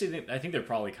 I think they're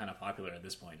probably kind of popular at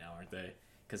this point now, aren't they?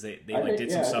 Because they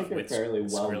did some stuff with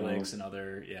Skrillex and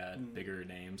other bigger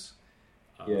names.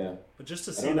 But just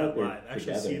to see that live,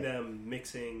 actually see them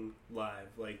mixing live,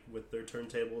 like with their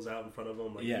turntables out in front of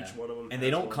them, like each one of them. And they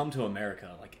don't come to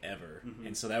America like ever,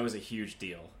 and so that was a huge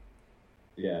deal.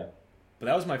 Yeah. But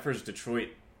that was my first Detroit,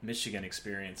 Michigan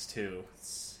experience too.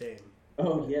 Same.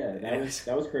 Oh yeah,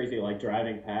 that was crazy. Like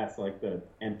driving past like the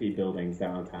empty buildings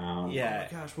downtown. Yeah.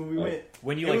 Oh my gosh, when we went,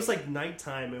 it was like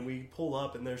nighttime, and we pull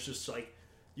up, and there's just like.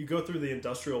 You go through the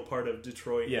industrial part of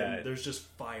Detroit, and there's just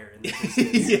fire in the distance.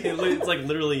 It's like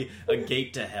literally a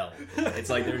gate to hell. It's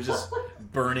like there's just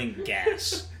burning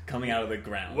gas coming out of the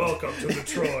ground. Welcome to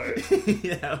Detroit.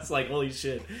 It's like, holy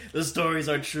shit, the stories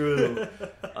are true.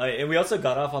 And we also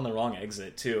got off on the wrong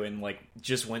exit, too, and like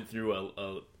just went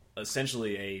through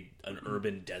essentially an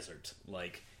urban desert.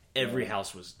 Like, every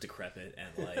house was decrepit,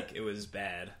 and like, it was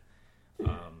bad.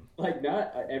 Like,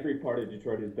 not every part of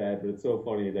Detroit is bad, but it's so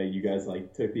funny that you guys,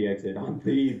 like, took the exit on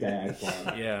the bad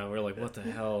part. Yeah, we're like, what the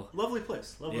hell? Lovely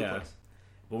place. Lovely place.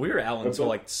 Well, we were out until,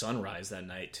 like, sunrise that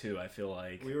night, too, I feel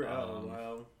like. We were out a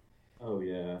while. Oh,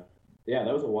 yeah. Yeah,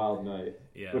 that was a wild night.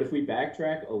 Yeah. But if we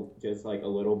backtrack just, like, a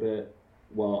little bit,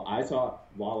 well, I saw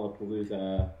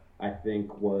Lollapalooza, I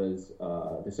think, was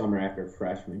the summer after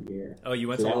freshman year. Oh, you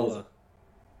went to Lolla?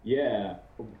 Yeah.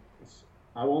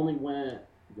 I only went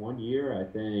 1 year,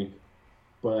 I think,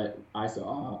 but I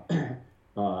saw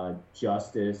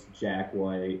Justice, Jack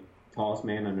White, Tallest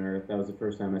Man on Earth. That was the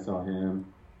first time I saw him.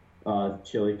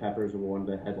 Chili Peppers were one of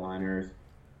the headliners.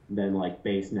 And then like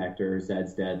Bass Nectar,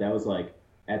 Zed's Dead. That was like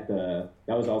that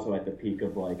was also at the peak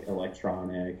of like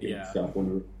electronic and stuff when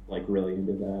we were like really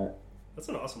into that. That's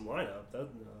an awesome lineup. That'd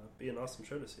be an awesome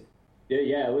show to see.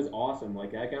 Yeah, it was awesome.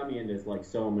 Like that got me into like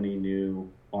so many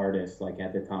new artists like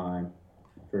at the time,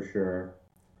 for sure.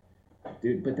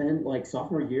 Dude, but then like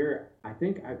sophomore year, I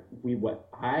think I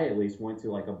at least went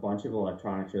to like a bunch of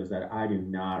electronic shows that I do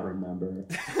not remember.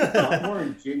 Sophomore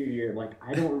and junior year, like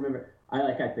I don't remember.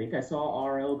 I think I saw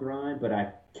RL Grind, but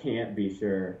I can't be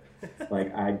sure.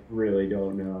 Like I really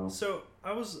don't know. So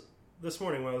I was this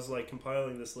morning when I was like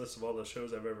compiling this list of all the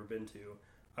shows I've ever been to.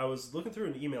 I was looking through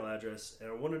an email address and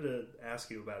I wanted to ask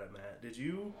you about it, Matt. Did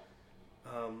you?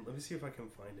 Let me see if I can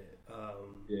find it.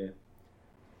 Yeah.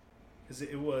 Because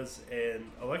it was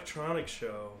an electronic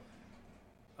show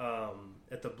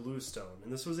at the Bluestone.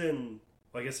 And this was in,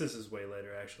 well, I guess this is way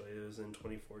later, actually. It was in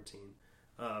 2014.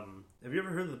 Have you ever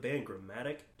heard of the band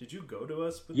Grammatic? Did you go to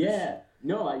us with this?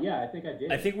 No, I think I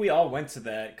did. I think we all went to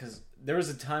that, because there was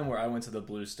a time where I went to the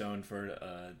Bluestone for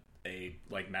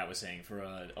like Matt was saying, for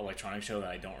an electronic show that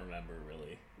I don't remember,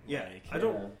 really. Yeah,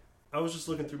 I was just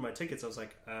looking through my tickets. I was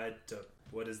like,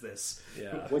 what is this?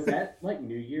 Yeah. Was that like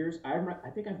New Year's? I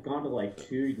think I've gone to like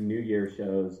 2 New Year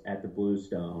shows at the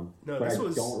Bluestone, but I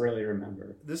don't really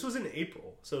remember. This was in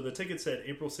April, so the ticket said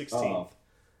April 16th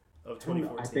of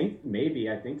 2014.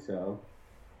 I think so.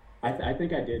 I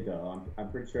think I did though.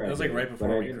 I'm pretty sure. It was like right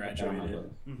before we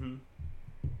graduated. Mm-hmm.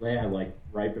 Yeah, like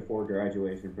right before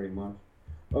graduation, pretty much.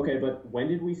 Okay, but when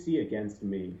did we see Against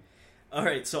Me? All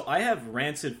right, so I have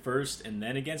Rancid first and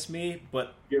then Against Me,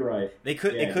 but you're right. It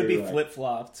could be flip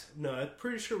flopped. No, I'm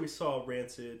pretty sure we saw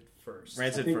Rancid first. I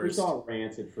think we saw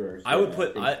Rancid first. I would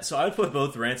put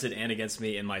both Rancid and Against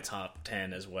Me in my top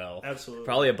 10 as well. Absolutely,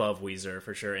 probably above Weezer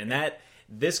for sure. And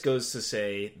this goes to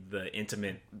say the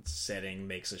intimate setting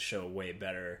makes a show way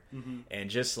better, and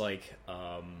just like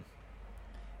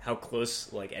how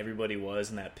close like everybody was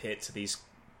in that pit to these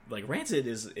like Rancid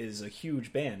is a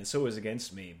huge band, and so is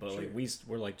Against Me. But Sure. like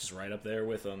we're like just right up there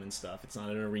with them and stuff. It's not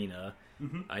an arena.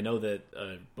 Mm-hmm. I know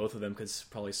that both of them could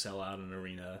probably sell out an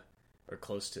arena or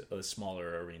close to a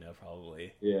smaller arena,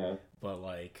 probably. Yeah. But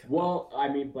like, well, I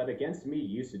mean, but Against Me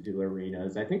used to do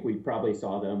arenas. I think we probably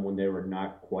saw them when they were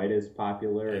not quite as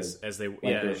popular as they like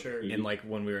yeah, sure. and like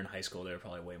when we were in high school, they were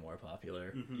probably way more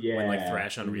popular. Mm-hmm. Yeah. When like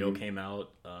Thrash Unreal came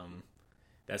out,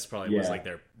 that's probably was Yeah. like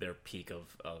their peak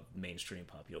of mainstream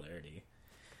popularity.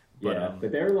 But, yeah,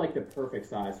 but they're like the perfect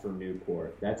size for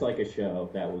Newport. That's like a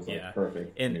show that was like Yeah.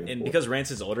 perfect. for and Newport. because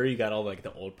Rancid's older, you got all like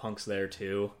the old punks there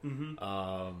too. Mm-hmm.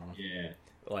 yeah,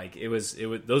 Like it was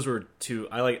those were two.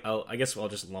 I guess I'll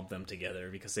just lump them together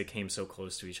because they came so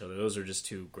close to each other. Those are just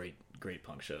two great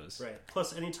punk shows. Right.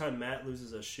 Plus, anytime Matt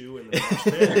loses a shoe in the mosh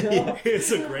pit,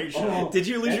 it's a great show. Did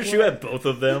you lose your shoe at both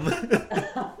of them?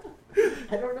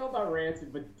 I don't know about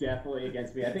Rancid, but definitely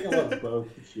Against Me. I think I love both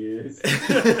shoes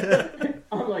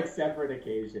on like separate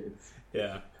occasions.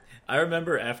 Yeah, I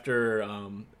remember after.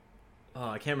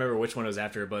 I can't remember which one it was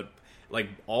after, but like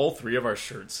all three of our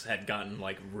shirts had gotten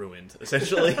like ruined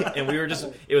essentially, and we were just.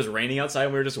 It was raining outside,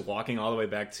 and we were just walking all the way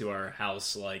back to our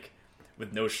house like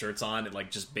with no shirts on, and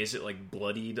like just basically like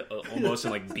bloodied almost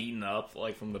and like beaten up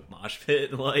like from the mosh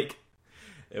pit, like.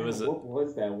 It was. What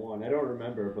was that one? I don't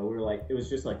remember, but we were like, it was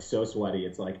just like so sweaty.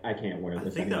 It's like I can't wear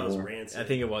this I think anymore. that was Rancid. I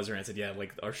think it was Rancid. Yeah,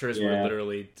 like our shirts were Yeah.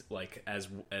 literally like as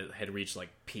had reached like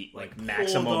peak, like Pulled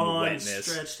maximum on, wetness.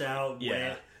 stretched out,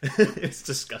 Yeah, wet. it's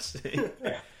disgusting.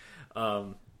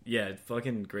 Yeah,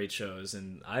 fucking great shows,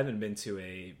 and I haven't been to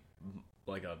a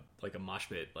mosh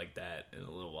pit like that in a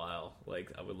little while.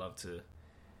 Like I would love to.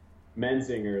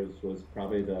 Menzingers was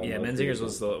probably the Yeah, most Menzingers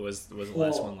recent. was the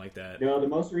last one like that. No, the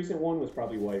most recent one was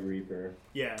probably White Reaper.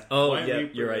 Yeah. Oh White yeah,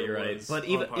 Reaper you're right. was But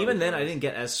on par even with then, I Rancid. didn't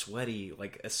get as sweaty.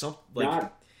 Like as some I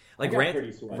got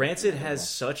pretty sweaty. Rancid has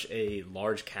such a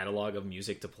large catalog of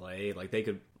music to play. Like they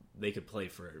could play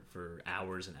for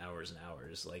hours and hours and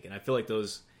hours. Like, and I feel like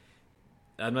those.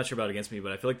 I'm not sure about Against Me,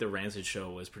 but I feel like the Rancid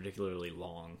show was particularly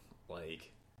long.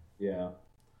 Like, Yeah,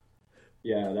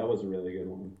 that was a really good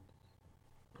one.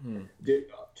 Dude,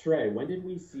 Trey, when did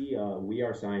we see We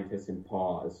Are Scientists in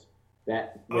Pause?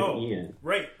 That with Ian.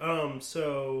 Right.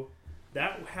 So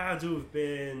that had to have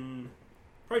been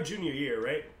probably junior year,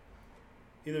 right?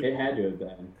 It had to have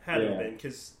been. Had to have been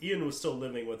because Ian was still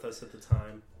living with us at the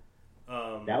time.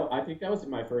 I think that was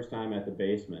my first time at the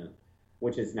Basement,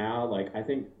 which is now like I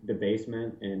think the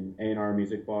Basement and A&R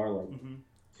Music Bar, like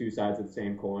two sides of the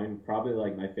same coin. Probably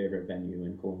like my favorite venue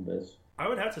in Columbus. I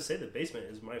would have to say the Basement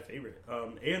is my favorite.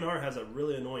 A&R has a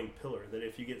really annoying pillar that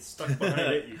if you get stuck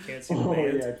behind it, you can't see the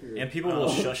band. Yeah, true. and people will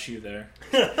shush you there.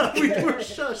 We were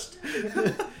shushed.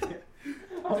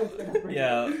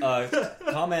 Yeah,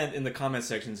 comment in the comment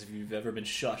sections if you've ever been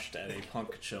shushed at a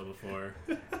punk show before.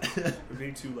 We're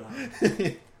being too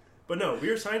loud. But no, We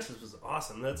Are Scientists was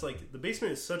awesome. That's like the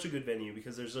Basement is such a good venue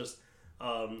because there's just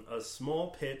a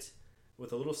small pit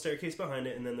with a little staircase behind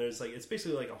it, and then there's like it's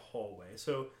basically like a hallway.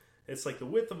 So it's like the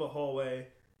width of a hallway,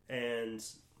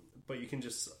 but you can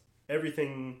just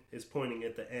everything is pointing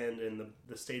at the end, and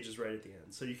the stage is right at the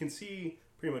end, so you can see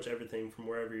pretty much everything from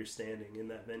wherever you're standing in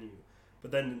that venue. But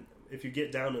then if you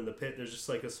get down in the pit, there's just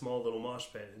like a small little mosh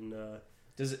pit, and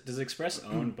Does Express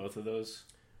own both of those?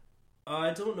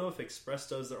 I don't know if Express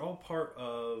does. They're all part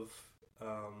of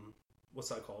what's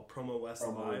that called? Promo West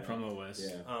Live. Promo West.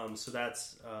 Yeah. So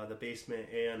that's the Basement,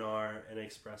 A&R, and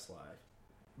Express Live.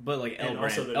 But like And L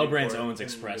also Brands, the L new Brands part owns and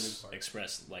the Express new part.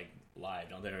 Express like live,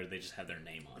 don't they? Or they just have their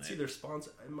name on It's it. either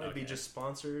sponsor. It might be Okay. just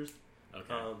sponsors.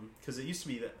 Okay. Because it used to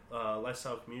be that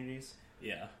Lifestyle Communities.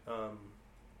 Yeah.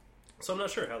 So I'm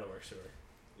not sure how that works.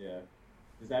 Yeah.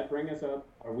 Does that bring us up?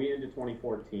 Are we into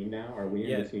 2014 now? Are we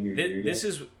Yeah. into senior year? This yet?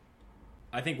 is.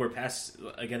 I think we're past.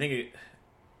 Like I think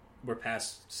we're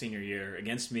past senior year.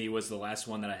 Against Me was the last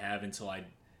one that I have until I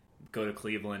go to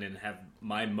Cleveland and have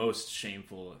my most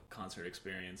shameful concert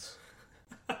experience.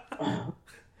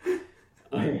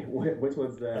 Wait, which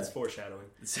was that? That's foreshadowing.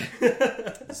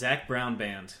 Zach Brown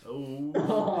Band.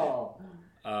 Oh.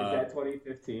 Oh, is that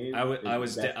 2015?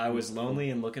 I was lonely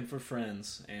and looking for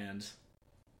friends, and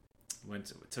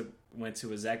went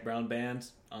to a Zach Brown Band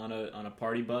on a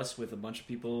party bus with a bunch of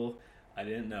people I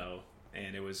didn't know,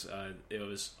 and it was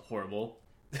horrible.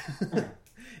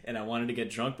 And I wanted to get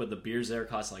drunk, but the beers there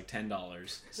cost like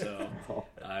 $10, so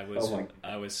I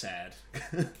was sad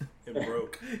And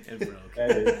broke. and broke.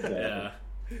 That is sad.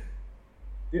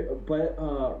 Yeah. But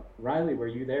Riley, were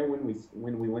you there when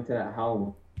we went to that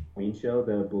Halloween Queen show,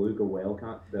 the Beluga Whale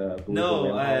No,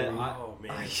 Whale Oh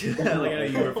man, like how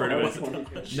you refer to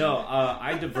it. No,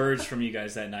 I diverged from you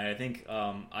guys that night. I think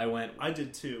I went. I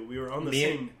did too. We were on the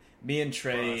same. Me and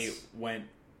Trey bus. went,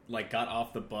 got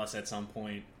off the bus at some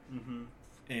point,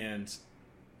 and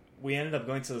we ended up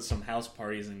going to some house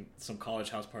parties and some college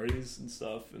house parties and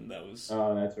stuff, and that was...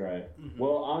 Oh, that's right.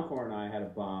 Well, Encore and I had a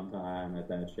bomb time at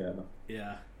that show.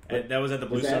 Yeah. And that was at the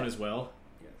Bluestone as well?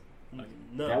 Okay.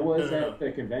 No, that was at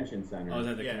the convention center. Oh, it was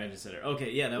at the convention center. Okay,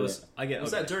 yeah, that was...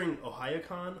 Was that during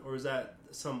OhioCon, or was that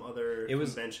some other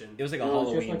convention? It was like a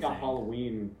Halloween It was just like thing. a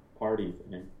Halloween party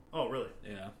thing. Oh, really?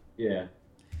 Yeah. Yeah.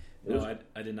 No,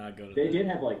 I did not go to They that. did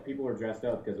have, people were dressed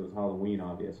up because it was Halloween,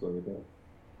 obviously. But...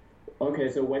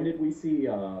 Okay, so when did we see,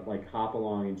 Hop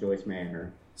Along in Joyce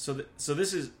Manor? So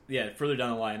this is, further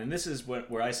down the line, and this is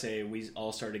where I say we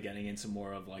all started getting into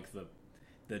more of,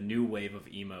 the new wave of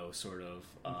emo, sort of,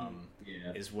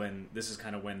 is when, this is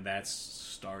kind of when that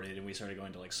started, and we started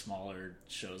going to, smaller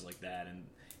shows like that, and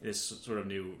this sort of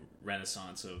new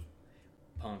renaissance of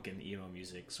punk and emo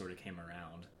music sort of came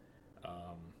around.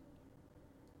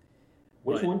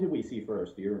 Which one did we see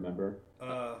first? Do you remember?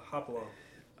 Hop Along.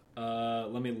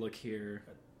 Let me look here.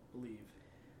 I believe.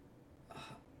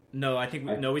 No, I think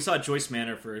we saw Joyce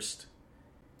Manor first.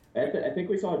 I think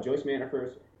we saw Joyce Manor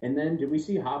first, and then did we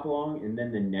see Hop Along? And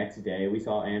then the next day we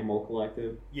saw Animal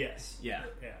Collective. Yes. Yeah.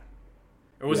 Yeah.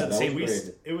 Or was it the same?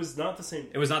 It was not the same.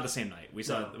 It was not the same night. We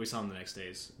saw them the next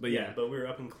days. But but we were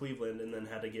up in Cleveland and then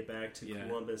had to get back to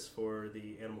Columbus for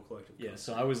the Animal Collective. Yeah,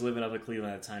 so I was living up in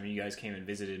Cleveland at the time, and you guys came and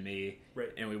visited me. Right.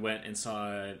 And we went and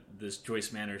saw this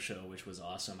Joyce Manor show, which was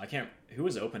awesome. Who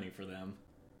was opening for them?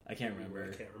 I can't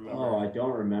remember. Oh, I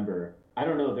don't remember. I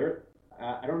don't know.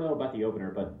 I don't know about the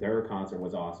opener, but their concert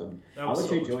was awesome. I would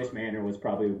say Joyce Manor was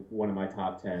probably one of my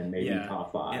top 10, maybe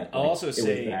top 5. And I'll also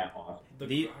say it was that awesome.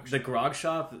 The Grog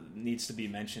Shop needs to be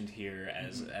mentioned here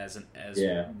as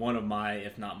one of my,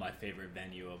 if not my favorite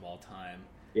venue of all time.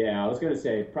 Yeah, I was going to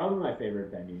say probably my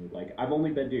favorite venue. I've only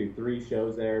been to 3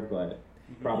 shows there, but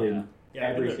probably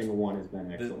every single one has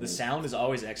been excellent. The sound is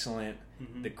always excellent.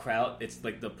 The crowd, it's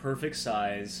the perfect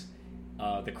size.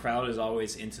 The crowd is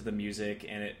always into the music,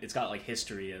 and it's got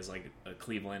history as a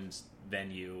Cleveland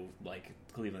venue,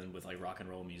 Cleveland with rock and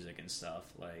roll music and stuff.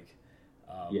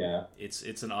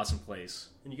 It's an awesome place.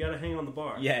 And you got to hang on the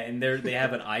bar. Yeah, and they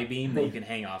have an I-beam that you can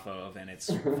hang off of, and it's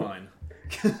fun.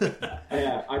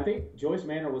 Yeah, I think Joyce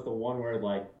Manor was the one where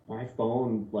my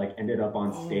phone ended up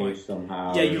on stage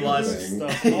somehow. Yeah, you lost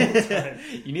stuff all the time.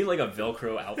 You need a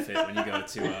Velcro outfit when you go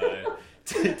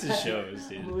to shows,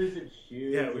 dude.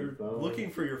 Yeah, we were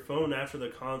looking for your phone after the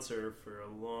concert for a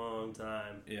long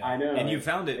time. Yeah, I know. And you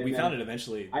found it. We found it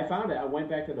eventually. I found it. I went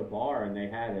back to the bar and they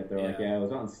had it. They're it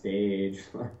was on stage.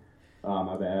 Oh,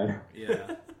 my bad.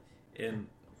 Yeah. And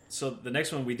so the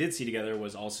next one we did see together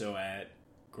was also at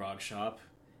Grog Shop,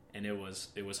 and it was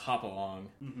Hop Along.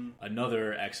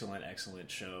 Another excellent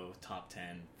show, top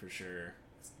 10 for sure.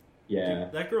 Yeah,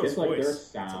 dude, that girl's voice, their it's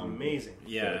sound. amazing.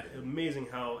 Yeah, so amazing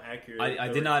how accurate. I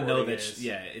did not know that.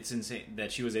 It's insane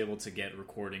that she was able to get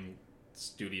recording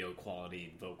studio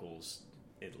quality vocals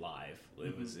live.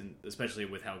 It was especially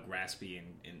with how graspy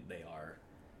and they are.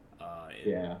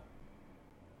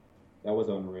 That was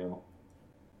unreal.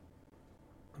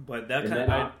 But that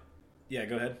kind of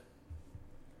go ahead.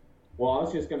 Well, I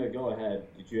was just going to go ahead.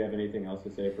 Did you have anything else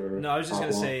to say for No, I was just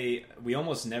going to say, we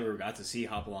almost never got to see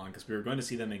Hop Along because we were going to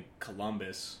see them in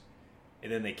Columbus,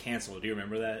 and then they canceled. Do you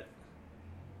remember that?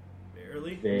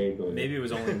 Barely? Vaguely. Maybe it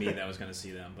was only me that was going to see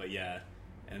them, but yeah.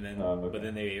 And then, okay. But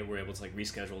then they were able to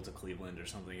reschedule to Cleveland or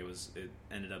something. It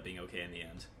ended up being okay in the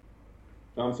end.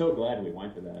 I'm so glad we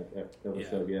went to that. That was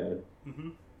so good.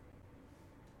 And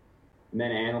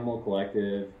then Animal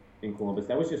Collective in Columbus.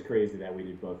 That was just crazy that we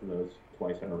did both of those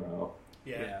twice in a row.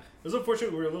 Yeah. It was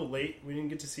unfortunate we were a little late. We didn't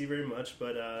get to see very much,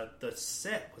 but the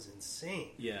set was insane.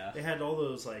 Yeah. They had all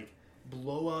those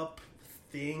blow up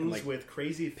things with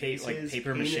crazy faces,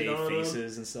 paper mache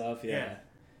faces and stuff. Yeah.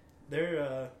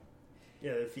 They're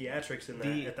the theatrics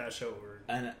at that show were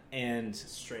and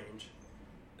strange.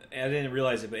 I didn't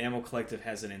realize it, but Animal Collective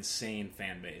has an insane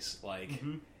fan base.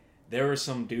 There were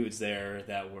some dudes there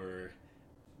that were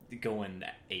going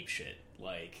apeshit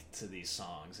to these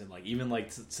songs, and even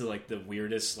to the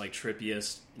weirdest,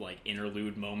 trippiest,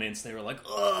 interlude moments. They were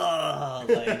ugh,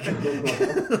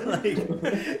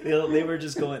 they were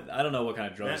just going. I don't know what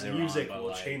kind of drugs that they were music on, but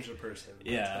will change the person.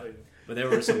 Yeah, but there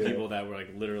were some people that were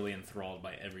literally enthralled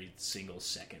by every single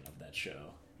second of that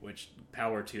show. Which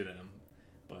power to them,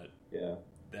 but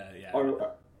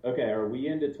Are we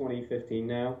into 2015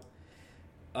 now?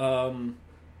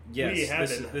 Yes, we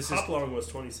haven't. This Hopalong was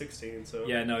 2016, so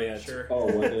yeah. Sure. Oh,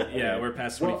 was it? Okay. Yeah, we're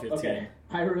past 2015. Well, okay.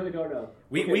 I really don't know.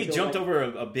 We jumped over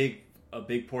a big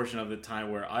portion of the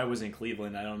time where I was in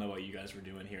Cleveland. I don't know what you guys were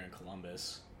doing here in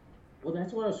Columbus. Well,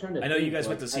 that's what I was trying to. I know you guys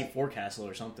went to see Forecastle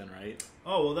or something, right?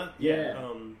 Oh well, that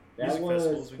that was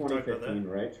festivals, we can talk about 2015, that.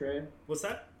 right, Trey? What's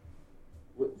that?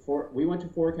 We went to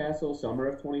Forecastle summer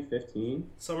of 2015.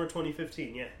 Summer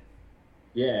 2015, yeah.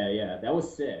 Yeah, that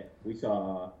was sick. We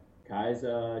saw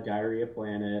Kaiza, Diarrhea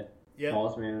Planet, Yep.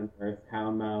 Tallest Man on Earth,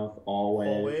 Houndmouth,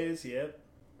 Always. Yep.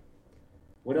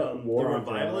 What else? The War on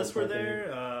Revivalists were Drugs, I think.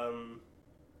 there.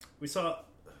 We saw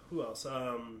who else?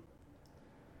 The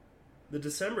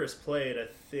Decemberists played, I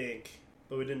think,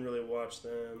 but we didn't really watch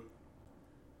them.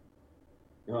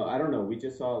 No, I don't know. We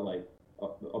just saw like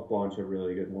a bunch of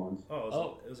really good ones. It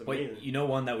was amazing. Wait, you know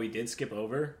one that we did skip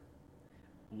over?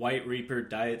 White Reaper,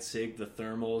 Diet Sig, the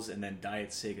Thermals, and then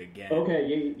Diet Sig again.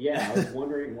 Okay, yeah. I was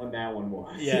wondering when that one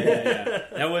was. Yeah.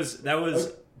 That was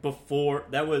before.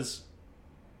 That was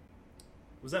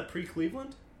that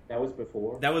pre-Cleveland? That was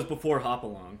before. That was before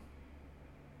Hopalong.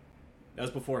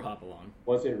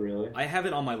 Was it really? I have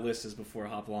it on my list as before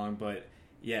Hopalong, but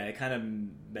yeah, it kind of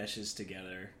meshes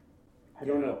together. I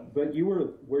don't know, but you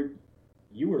were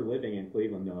living in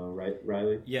Cleveland though, right,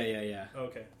 Riley? Yeah.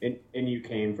 Okay. And you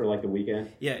came for like the weekend?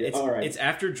 Yeah, it's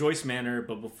after Joyce Manor,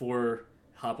 but before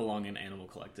Hopalong and Animal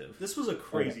Collective. This was a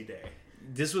crazy day.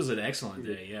 This was an excellent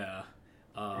day, yeah.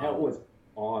 That was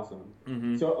awesome.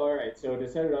 Mm-hmm. So, all right, so to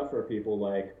set it up for people,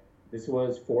 like, this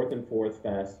was 4th and 4th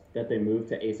Fest that they moved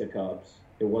to Ace of Cups.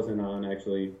 It wasn't on,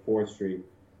 actually, 4th Street.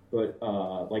 But,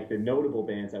 like, the notable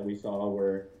bands that we saw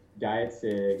were Diet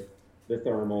Sig, the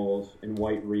Thermals, and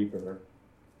White Reaper.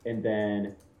 And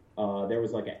then there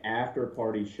was, like, an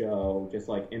after-party show just,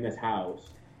 like, in this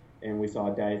house. And we saw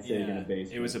Diet Sig in a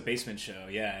basement. It was a basement show,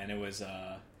 yeah, and it was...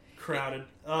 crowded.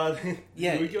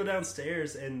 Yeah. We go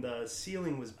downstairs, and the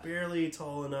ceiling was barely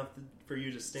tall enough for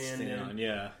you to stand in. on,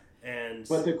 yeah. And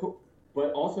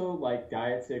but also like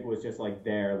Diet Sig was just like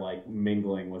there, like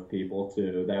mingling with people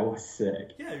too. That was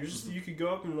sick. Yeah, you could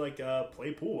go up and like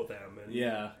play pool with them. And,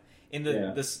 yeah. And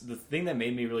the thing that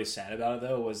made me really sad about it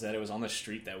though was that it was on the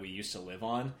street that we used to live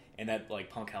on, and that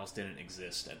like Punk House didn't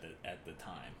exist at the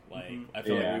time. Like I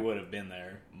feel like we would have been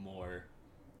there more.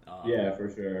 Yeah, for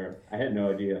sure. I had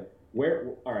no idea.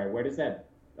 Where does that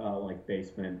like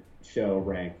basement show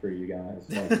rank for you guys?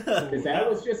 Because that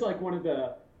was just like one of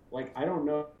the like I don't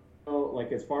know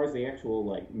like as far as the actual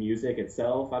like music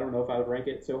itself, I don't know if I would rank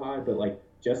it so high, but like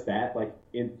just that like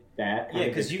in that kind of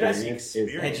because you guys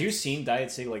experience. had you seen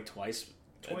Diet Sig like twice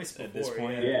at this before,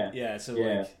 point? Yeah. So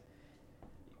like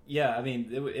I mean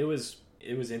it was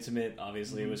intimate.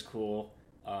 Obviously, it was cool.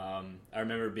 I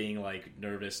remember being like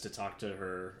nervous to talk to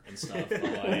her and stuff, but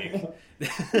like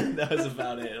that was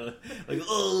about it. Like,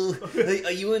 oh,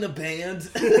 are you in a band?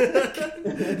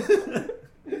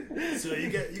 So you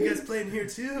guys playing here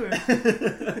too?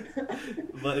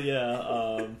 But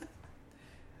yeah,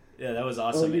 that was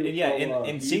awesome.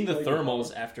 And seeing the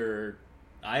Thermals after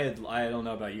I don't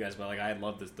know about you guys, but like I had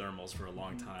loved the Thermals for a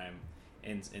long time,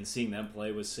 and seeing them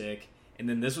play was sick. And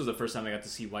then this was the first time I got to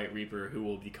see White Reaper, who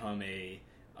will become a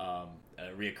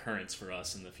reoccurrence for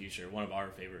us in the future. One of our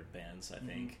favorite bands, I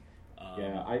think.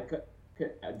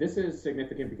 This is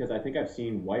significant because I think I've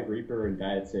seen White Reaper and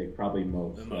Diet Sig probably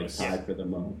like tied for the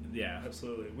most. Yeah,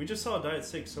 absolutely. We just saw Diet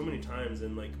Sig so many times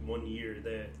in like 1 year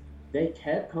that they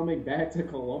kept coming back to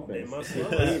Columbus. They must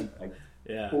love us. Like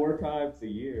 4 times a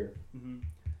year. Mm-hmm.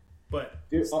 But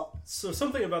dude, so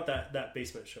something about that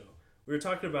basement show. We were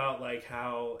talking about like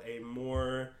how a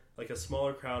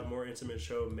smaller crowd, more intimate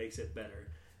show makes it better.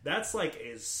 That's like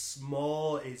as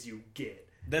small as you get.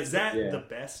 Is that the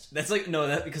best? That's like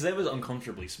because that was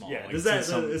uncomfortably small. Yeah. Like, is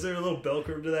there a little bell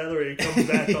curve to that where he comes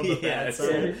back on the bad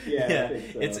side? Yeah. I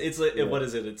think so. It's like what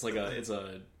is it? It's like it's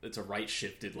a right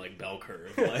shifted like bell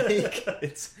curve. Like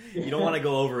you don't want to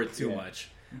go over it too much.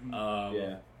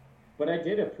 Mm-hmm. But I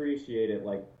did appreciated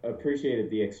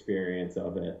the experience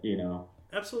of it. You know.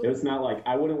 Absolutely. It was not like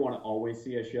I wouldn't want to always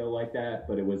see a show like that,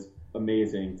 but it was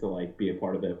amazing to like be a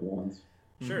part of it once.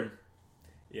 Sure. Mm-hmm.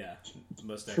 Yeah,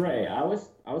 most definitely. Trey, I was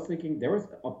thinking there was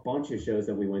a bunch of shows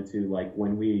that we went to like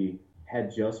when we had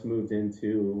just moved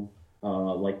into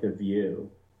like the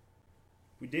View.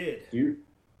 We did.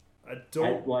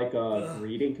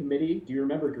 Greeting Committee. Do you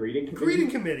remember Greeting Committee?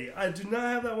 Greeting Committee. I do not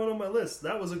have that one on my list.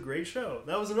 That was a great show.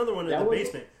 That was another one in the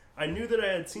basement. I knew that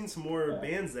I had seen some more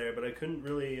bands there, but I couldn't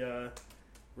really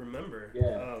remember.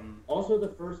 Yeah. Also, the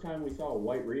first time we saw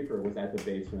White Reaper was at the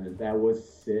basement. That was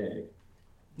sick.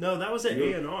 No, that was at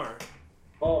A&R.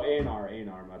 Oh, A&R,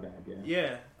 my bad,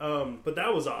 yeah. Yeah, but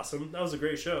that was awesome. That was a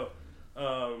great show.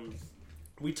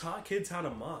 We taught kids how to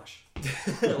mosh.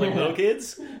 Like little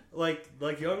kids? Like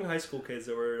young high school kids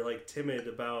that were like timid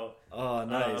about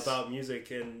about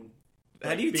music and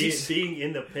how do you teach being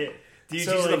in the pit. Do you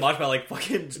teach them mosh by like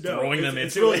fucking throwing them into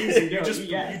it's real easy. You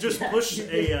You just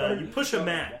push a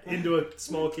mat into a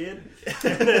small kid,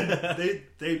 and then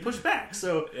they push back.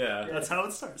 So that's how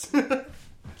it starts. That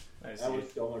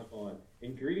was so much fun.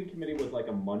 And Greeting Committee was like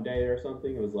a Monday or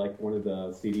something. It was like one of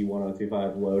the CD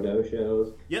 1025 Lodo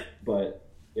shows. Yep. But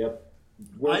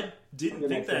I didn't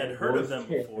think that I'd heard of them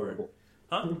before.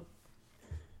 Huh?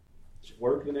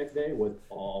 Work the next day was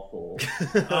awful.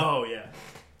 Oh yeah.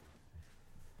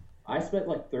 I spent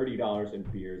like $30 in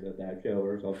beers at that show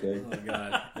or something. Oh my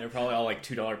god, they're probably all like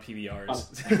 $2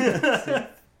 PBRs.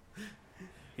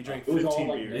 He drank 15 it was all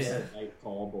like beers.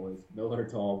 Miller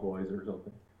Tall Boys or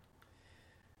something.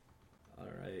 All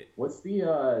right. What's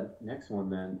the next one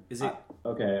then? Is it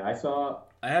okay?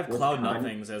 I have Cloud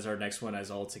Nothings as our next one as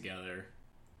All Together.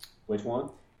 Which one?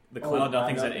 The Cloud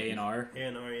Nothings at A&R.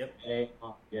 A&R, yep.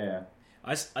 Yeah.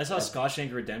 I saw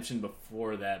Shawshank Redemption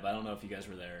before that, but I don't know if you guys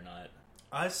were there or not.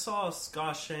 I saw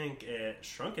Shawshank at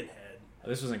Shrunken Head.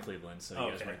 This was in Cleveland, so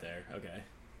you guys weren't there. Okay.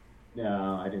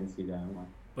 No, I didn't see that one.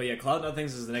 But yeah, Cloud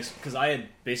Nothings is the next, because I had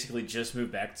basically just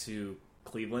moved back to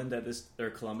Cleveland or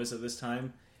Columbus at this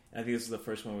time. And I think this is the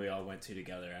first one we all went to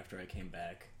together after I came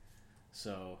back.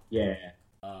 So yeah,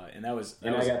 and that was.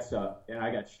 I got stuck. And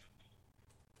I got.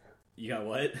 You got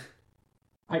what?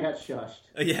 I got shushed.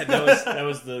 Yeah, that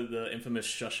was the infamous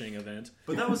shushing event.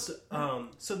 But that was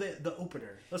so the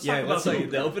opener. Let's talk about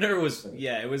the opener was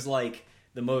it was like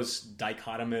the most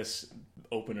dichotomous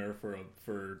opener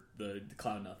for the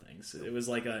Cloud Nothings. It was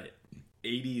like a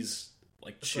 80s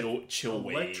like chill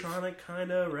wave, electronic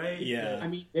kind of, right? Yeah. I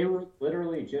mean, they were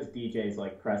literally just DJs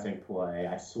like pressing play.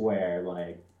 I swear,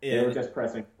 like they were just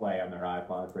pressing play on their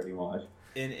iPod pretty much.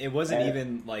 And it wasn't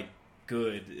even like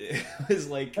good. It was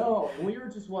like we were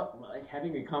just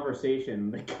having a conversation.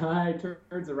 The guy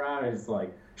turns around and is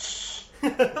like, shh.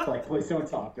 Like, please don't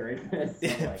talk during this.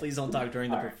 Yeah, please don't talk during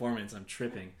the performance. I'm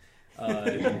tripping.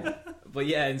 But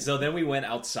yeah, and so then we went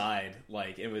outside,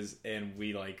 like it was, and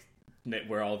we like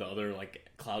where all the other like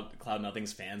Cloud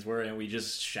Nothings fans were, and we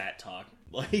just chat talk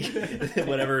like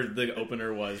whatever the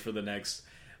opener was for the next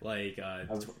like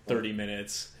 30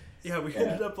 minutes. Yeah, we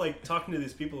ended up like talking to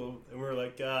these people, and we were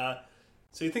like,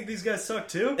 so you think these guys suck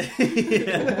too?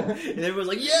 And everyone's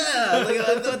like, yeah, like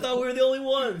I thought we were the only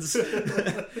ones. So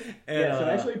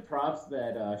actually props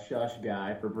that Shush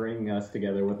guy for bringing us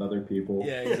together with other people.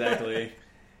 Yeah, exactly.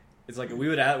 It's like we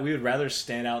would rather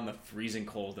stand out in the freezing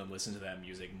cold than listen to that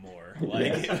music more.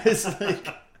 Like it was like,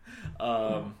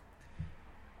 I'm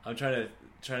trying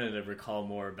to recall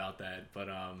more about that, but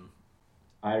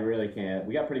I really can't.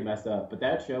 We got pretty messed up, but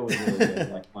that show was really good.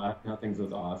 Like Cloud Nothings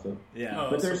was awesome. Yeah,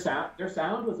 but their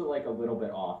sound was like a little bit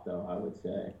off, though. I would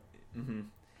say. Mm-hmm.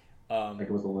 Like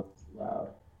it was a little loud.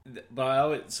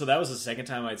 But so that was the second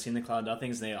time I'd seen the Cloud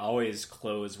Nothings, and they always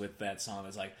close with that song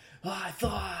that's like, I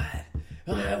thought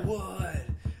I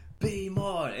would be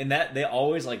more, and that they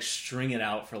always like string it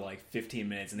out for like 15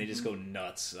 minutes, and they just go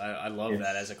nuts. I love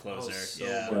that as a closer.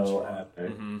 So epic.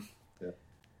 Mm-hmm.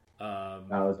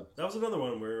 That was another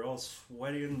one where we're all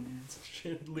sweaty and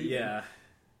shit leaving. Yeah,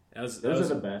 those are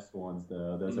the best ones,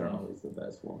 though. Those are always the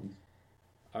best ones.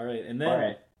 All right, and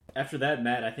then after that,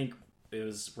 Matt, I think it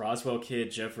was Roswell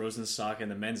Kid, Jeff Rosenstock,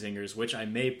 and the Menzingers, which I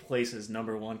may place as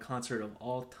 #1 concert of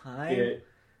all time.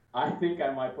 I think I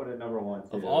might put it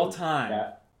 #1 too. Of all time.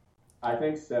 Yeah, I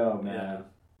think so, man.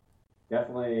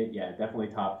 Yeah. Definitely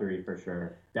top 3 for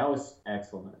sure. That was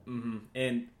excellent. Mm-hmm.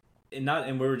 And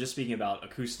we were just speaking about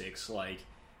acoustics, like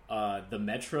the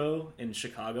Metro in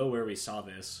Chicago where we saw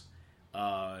this.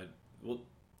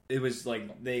 It was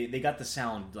like they got the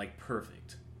sound like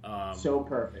perfect. So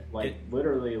perfect, like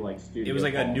literally like studio. It was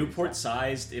like a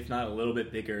Newport-sized, if not a little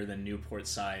bit bigger than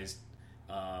Newport-sized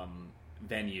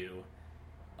venue,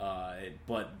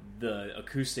 but the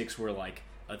acoustics were like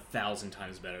 1,000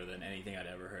 times better than anything I'd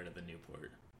ever heard at the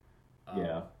Newport.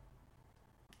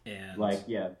 And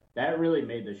that really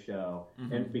made the show.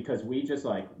 Mm-hmm. And because we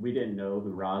didn't know who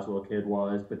Roswell Kid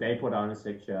was, but they put on a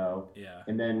sick show. Yeah.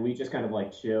 And then we just kind of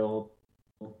like chilled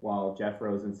while Jeff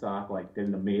Rosenstock like did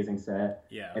an amazing set.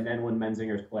 Yeah. And then when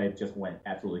Menzingers played, just went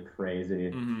absolutely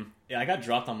crazy. Mm-hmm. Yeah, I got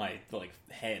dropped on my like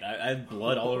head. I had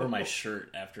blood all over my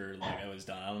shirt after like I was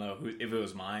done. I don't know if it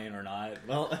was mine or not.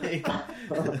 Well,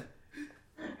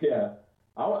 yeah.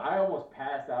 I almost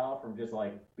passed out from just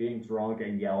like being drunk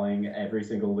and yelling every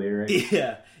single lyric.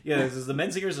 Yeah. The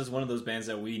Menzingers is one of those bands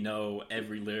that we know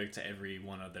every lyric to every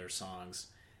one of their songs,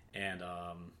 and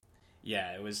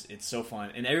it's so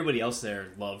fun, and everybody else there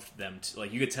loved them too.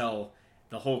 Like you could tell,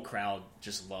 the whole crowd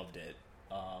just loved it.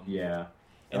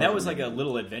 And that was like a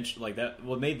little adventure, like that.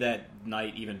 What made that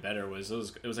night even better was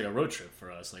it was like a road trip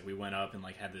for us. Like we went up and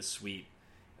like had this sweet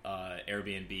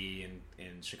Airbnb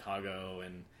in Chicago,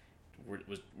 and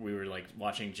we were like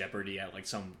watching Jeopardy at like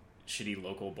some shitty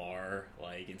local bar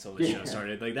like until the show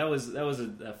started. Like that was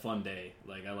a fun day.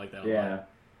 Like I like that a lot.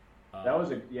 That was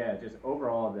just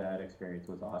overall that experience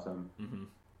was awesome. Mm-hmm.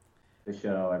 The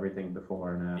show, everything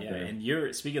before and after. Yeah, and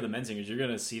you're speaking of the Menzingers, you're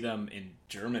gonna see them in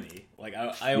Germany. Like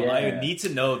I need to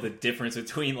know the difference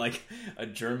between like a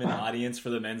German audience for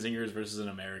the Menzingers versus an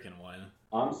American one.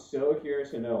 I'm so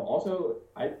curious to know. Also,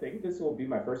 I think this will be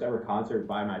my first ever concert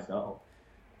by myself.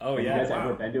 Oh, Have you guys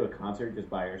ever been to a concert just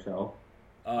by yourself?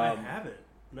 I haven't.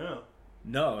 No.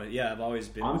 No, yeah, I've always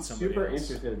been with somebody super else.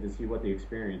 interested to see what the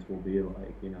experience will be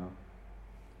like, you know.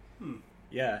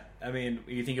 Yeah, I mean,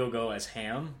 you think you'll go as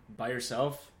Ham by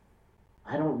yourself?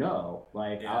 I don't know.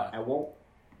 Like, I won't.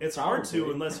 It's hard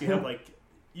to unless you have, like,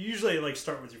 you usually, like,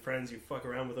 start with your friends, you fuck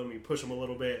around with them, you push them a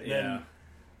little bit, and then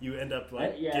you end up,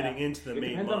 like, getting into the main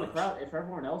depends on the crowd. If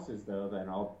everyone else is, though, then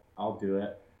I'll do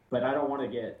it. But I don't want to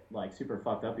get, like, super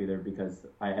fucked up either because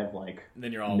I have, like,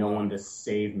 then you're all no one to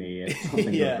save me if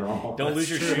something goes wrong. Don't lose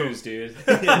your shoes, dude.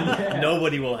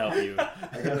 Nobody will help you.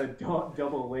 I gotta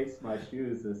double lace my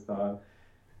shoes this time.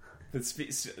 This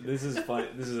is fun.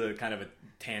 This is a kind of a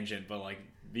tangent, but, like,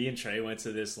 me and Trey went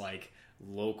to this, like,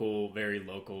 very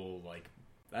local, like,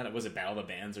 I don't know, was it Battle of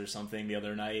the Bands or something the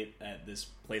other night at this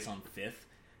place on 5th?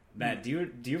 Matt,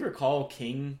 do you recall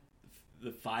King,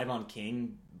 the 5 on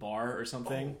King bar or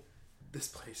something? Oh, this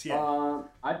place, yeah.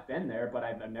 I've been there, but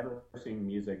I've never seen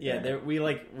music. Yeah, there. we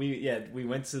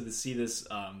went to see this.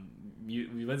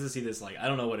 We went to see this. Like I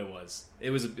don't know what it was. It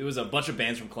was a bunch of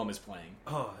bands from Columbus playing.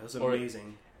 Oh, it was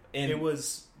amazing. And it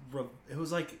was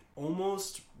like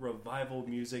almost revival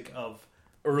music of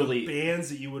early the bands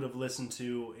that you would have listened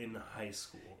to in high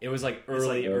school. It was like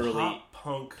early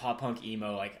pop punk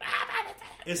emo. Like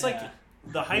it's like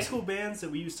the high school bands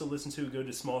that we used to listen to, go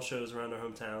to small shows around our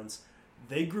hometowns.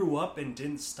 They grew up and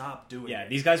didn't stop doing it. Yeah,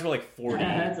 these guys were like 40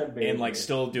 and like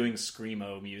still doing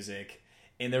screamo music.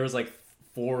 And there was like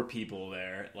 4 people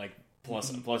there, like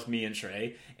plus me and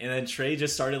Trey. And then Trey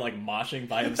just started like moshing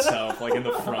by himself, like in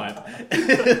the front.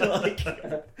 Like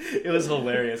it was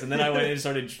hilarious. And then I went and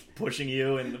started pushing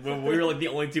you, and we were like the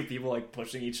only 2 people like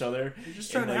pushing each other. You're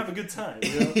just trying to have a good time,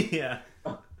 you know? Yeah.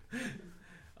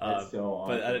 That's so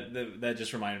awesome. But that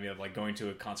just reminded me of like going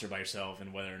to a concert by yourself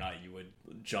and whether or not you would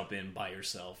jump in by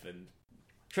yourself. And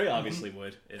Trey obviously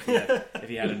would if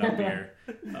he had enough beer.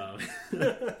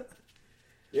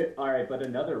 All right, but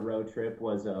another road trip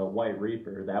was White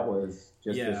Reaper. That was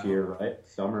just this year, right?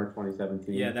 Summer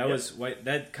 2017. Yeah, that was White.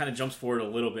 That kind of jumps forward a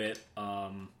little bit.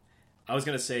 I was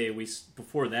gonna say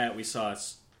before that we saw.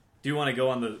 Do you want to go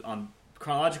on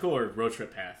chronological or road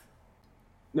trip path?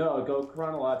 No, go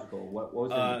chronological. What was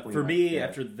in between? For me,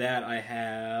 after that, I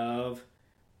have.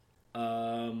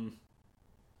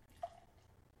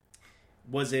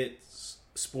 Was it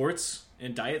sports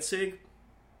and Diet Sig?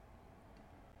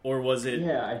 Or was it?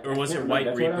 Yeah, or was it White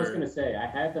That's Reaper? What I was going to say. I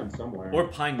had them somewhere. Or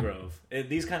Pine Grove.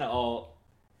 These kind of all.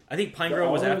 I think Pine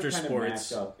Grove was after kind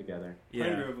sports. Of up together. Yeah,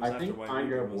 Pine Grove was I think Pine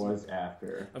Grove was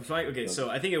after. Okay, so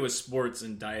I think it was sports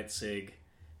and Diet Sig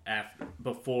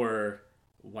before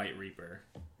White Reaper.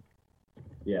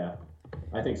 Yeah,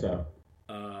 I think so.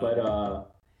 But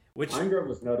Pine Grove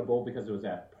was notable because it was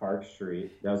at Park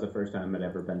Street. That was the first time I'd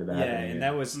ever been to that. Yeah, and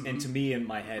that was, and to me in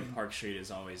my head, Park Street is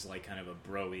always like kind of a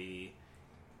bro-y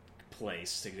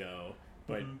place to go.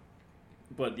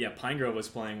 But yeah, Pine Grove was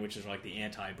playing, which is like the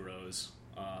anti-bros.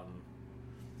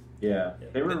 Yeah,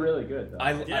 they were really good, though.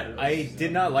 I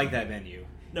did not like that venue.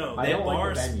 No, the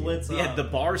bar splits up. Yeah, the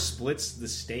bar splits the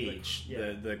stage,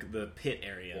 the pit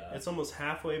area. It's almost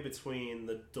halfway between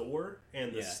the door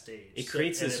and the stage. It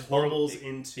creates this horrible.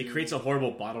 It creates a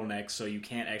horrible bottleneck, so you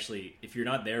can't actually, if you're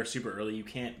not there super early, you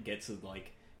can't get to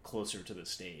like closer to the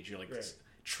stage. You're like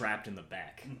trapped in the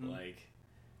back, like.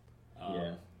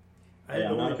 I had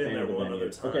only been there one other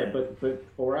time. Okay, but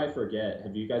before I forget,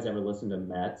 have you guys ever listened to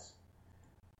Metz?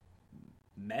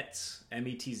 Metz,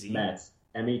 M-E-T-Z. Metz,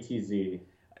 M-E-T-Z.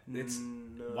 It's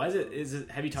why is it?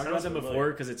 Have you talked about them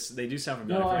before? Because they do sound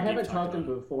familiar. No, I haven't talked to them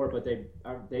before, but they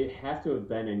have to have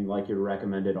been in like your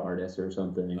recommended artists or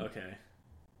something. Okay.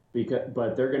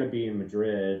 But they're going to be in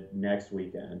Madrid next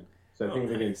weekend, so I think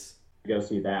go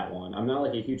see that one. I'm not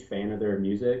like a huge fan of their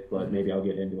music, but maybe I'll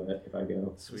get into it if I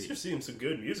go. Sweet. You're seeing some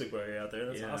good music while you're out there.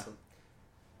 That's awesome.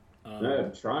 No,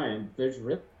 I'm trying. There's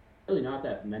really not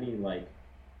that many like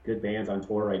good bands on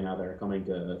tour right now that are coming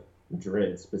to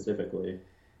Madrid specifically.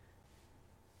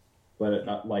 But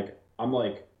I'm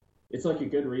like, it's like a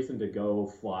good reason to go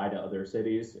fly to other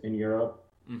cities in Europe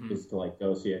is to like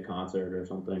go see a concert or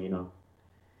something, you know.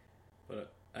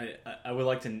 But I would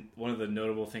like to. One of the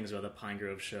notable things about the Pine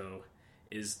Grove show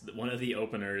is one of the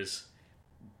openers.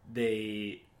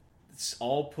 They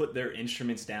all put their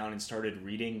instruments down and started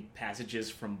reading passages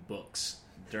from books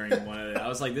during one of the, I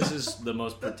was like, this is the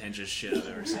most pretentious shit I've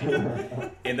ever seen.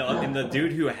 And the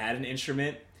dude who had an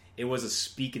instrument, it was a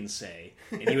speak and say,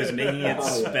 and he was making it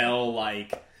spell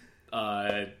like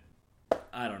I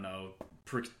don't know,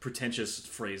 pretentious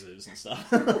phrases and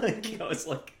stuff. Like, I was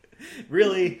like,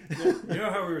 really? You know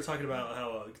how we were talking about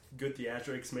how good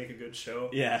theatrics make a good show?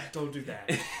 Yeah. Don't do that.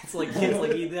 It's like that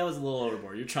was a little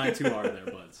overboard. You're trying too hard there,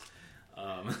 buds.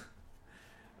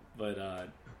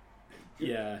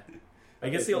 Yeah. I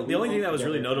guess the only thing that was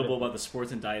really notable about the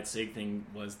Sports and Diet Sig thing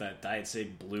was that Diet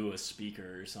Sig blew a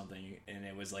speaker or something, and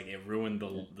it was like it ruined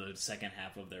the second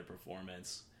half of their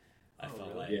performance. I felt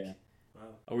really? like. Yeah. Wow.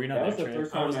 Oh, were you not that was there, the Trey?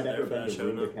 first time I'd ever been to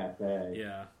Roomba Cafe.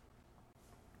 Yeah.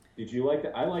 Did you like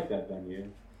that? I like that venue.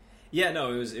 Yeah,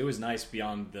 no, it was nice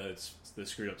beyond the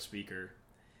screwed up speaker.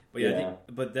 But yeah,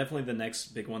 but definitely the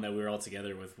next big one that we were all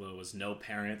together with was No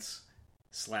Parents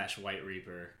 / White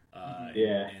Reaper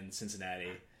in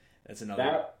Cincinnati. That's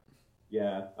another.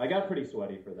 I got pretty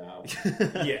sweaty for that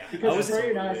one. Yeah. Because Trey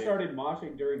and I started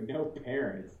moshing during No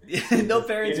Parents. No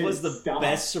Parents was the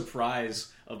best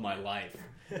surprise of my life.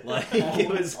 Like, it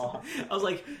was, I was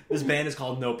like, this band is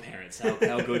called No Parents.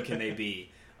 How good can they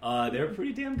be? They were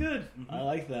pretty damn good. I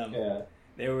like them. Yeah.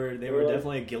 They were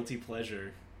definitely a guilty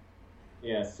pleasure.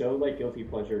 Yeah, so like guilty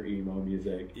pleasure emo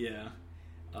music. Yeah.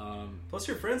 Plus,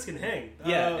 your friends can hang.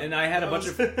 Yeah, and I had a bunch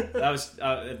of. I was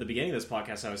at the beginning of this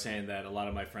podcast. I was saying that a lot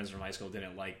of my friends from high school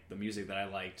didn't like the music that I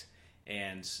liked,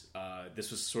 and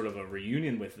this was sort of a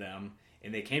reunion with them.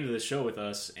 And they came to the show with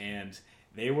us, and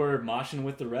they were moshing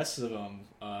with the rest of them.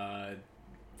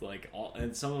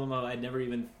 And some of them I'd never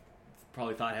even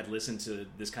probably thought had listened to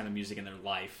this kind of music in their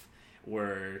life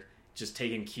were just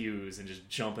taking cues and just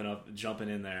jumping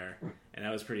in there, and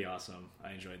that was pretty awesome.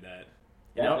 I enjoyed that.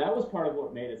 That was part of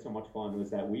what made it so much fun,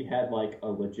 was that we had like a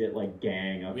legit like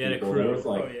gang of people. Had a crew. There was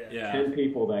like 10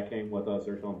 people that came with us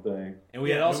or something. And we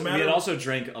had also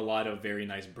drank a lot of very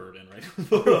nice bourbon right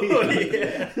before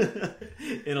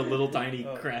in a little tiny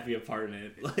crappy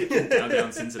apartment like in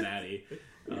downtown Cincinnati.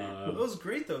 It was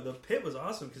great though. The pit was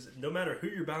awesome because no matter who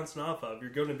you're bouncing off of,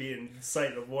 you're going to be in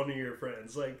sight of one of your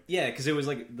friends. Like, yeah, because it was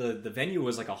like the venue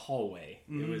was like a hallway.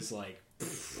 It was like.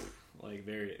 Like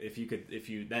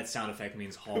that sound effect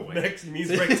means hallway. Next means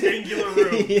rectangular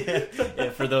room. yeah,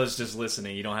 for those just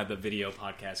listening, you don't have the video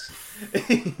podcast.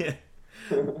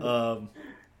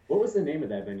 What was the name of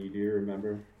that venue? Do you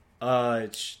remember?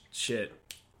 Shit.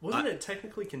 Wasn't it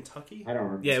technically Kentucky? I don't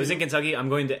remember. Yeah, it was in Kentucky. I'm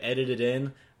going to edit it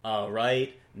in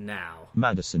right now.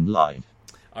 Madison Live.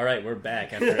 All right, we're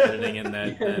back after editing in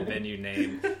that venue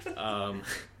name.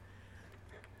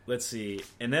 Let's see,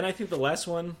 and then I think the last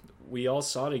one we all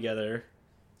saw together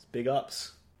is Big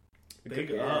Ups.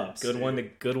 Big Ups. Good one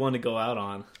to go out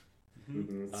on.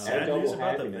 Mm-hmm. Sad news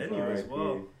about the venue as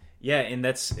well. Yeah,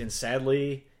 and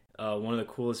sadly, one of the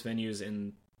coolest venues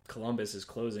in Columbus is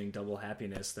closing. Double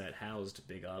Happiness, that housed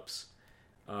Big Ups.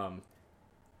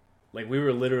 Like we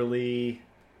were literally,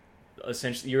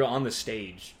 essentially, you're on the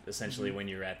stage essentially when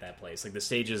you're at that place. Like the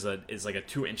stage is like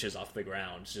 2 inches off the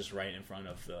ground, it's just right in front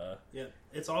of the. Yeah,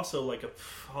 it's also like a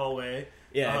hallway.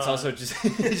 Yeah, it's also just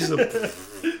a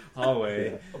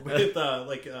hallway with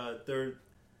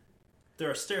there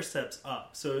are stair steps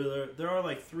up, so there are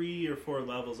like 3 or 4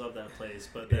 levels of that place,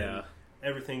 but then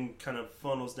everything kind of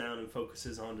funnels down and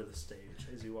focuses onto the stage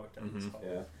as you walk down this hall.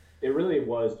 Yeah, it really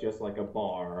was just like a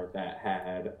bar that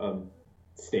had a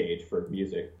stage for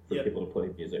music for people to play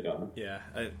music on. Yeah,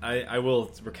 I will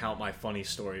recount my funny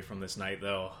story from this night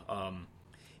though.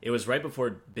 It was right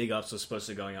before Big Ups was supposed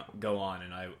to go on,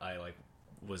 and I like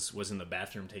was in the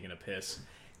bathroom taking a piss,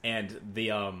 and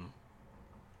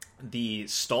the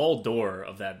stall door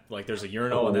of that, like there's a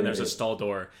urinal and then there's a stall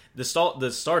door. The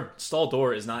stall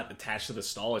door is not attached to the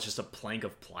stall. It's just a plank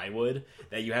of plywood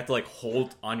that you have to like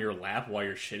hold on your lap while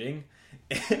you're shitting.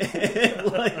 and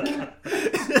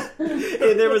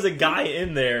there was a guy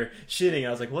in there shitting. I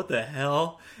was like, what the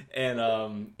hell?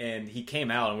 And he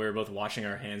came out and we were both washing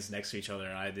our hands next to each other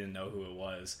and I didn't know who it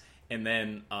was. And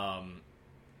then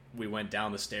we went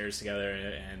down the stairs together,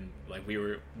 and like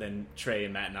then Trey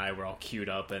and Matt and I were all queued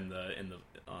up in the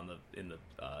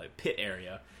pit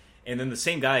area, and then the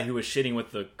same guy who was shitting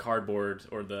with the cardboard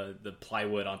or the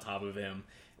plywood on top of him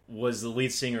was the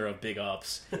lead singer of Big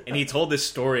Ups, and he told this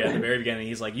story at the very beginning.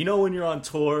 He's like, when you're on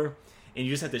tour and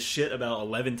you just have to shit about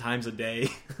 11 times a day,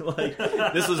 like,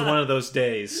 this was one of those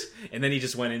days. And then he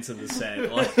just went into the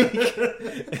set.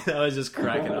 Like, I was just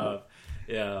cracking up.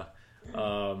 Yeah.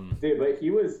 Dude, but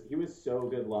he was so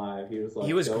good live. He was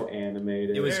so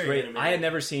animated. It was Very great. animated. I had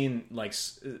never seen, like,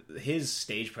 his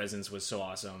stage presence was so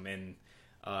awesome. And,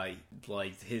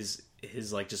 like, his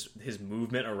like just his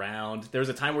movement around. There was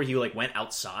a time where he like went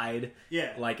outside,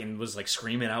 like, and was like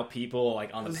screaming out people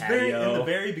like on the patio in the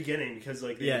very beginning, because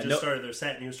like they just started their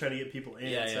set and he was trying to get people in.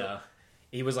 Yeah.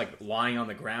 He was like lying on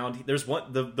the ground. There's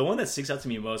one the one that sticks out to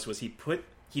me most was he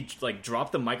like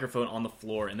dropped the microphone on the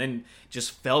floor and then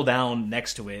just fell down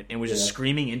next to it and was just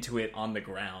screaming into it on the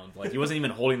ground. Like, he wasn't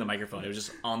even holding the microphone; it was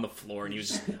just on the floor, and he was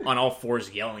just on all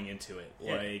fours yelling into it.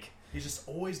 Like, he's just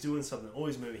always doing something,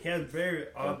 always moving. He had very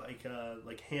odd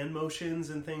like hand motions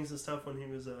and things and stuff when he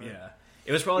was.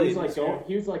 It was probably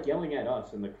he was like yelling at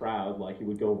us in the crowd. Like, he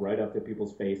would go right up to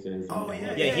people's faces.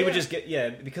 He would just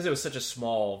get because it was such a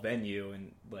small venue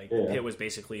and like the pit was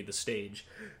basically the stage.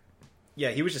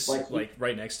 Yeah, he was just like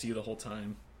right next to you the whole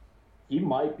time. He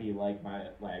might be like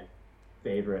my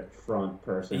favorite front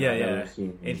person I've ever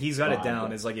seen. And he's got it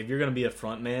down. It's like, if you're going to be a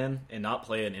front man and not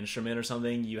play an instrument or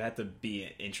something, you have to be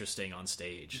interesting on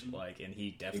stage. Like, and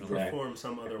he definitely perform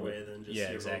some other way than just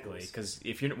exactly. Because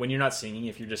when you're not singing,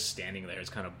 if you're just standing there, it's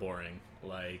kind of boring.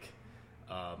 Like,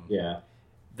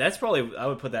 that's probably, I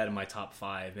would put that in my top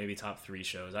 5, maybe top 3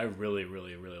 shows. I really,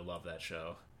 really, really love that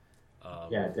show.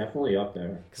 Definitely up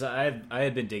there. Because I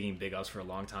had been digging Big Ups for a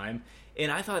long time,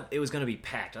 and I thought it was going to be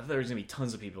packed. I thought there was going to be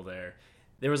tons of people there.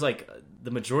 There was like the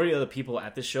majority of the people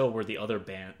at the show were the other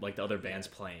bands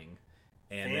playing,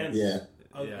 and fans,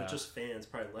 just fans,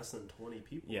 probably less than 20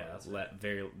 people. Yeah,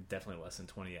 definitely less than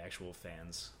 20 actual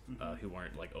fans who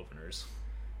weren't like openers.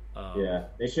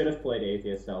 They should have played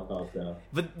Atheist Self Help though.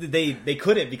 But they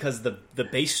couldn't because the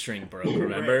bass string broke.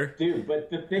 Remember, dude?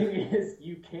 But the thing is,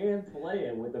 you can play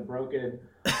it with a broken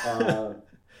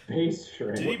bass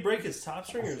string. Did he break his top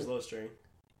string or his low string?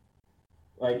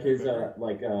 Like his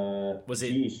was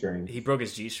it G string? He broke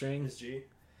his G string. His G.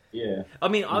 Yeah. I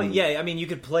mean, you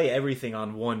could play everything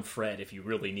on one fret if you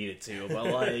really needed to, but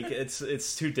like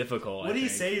it's too difficult. What did he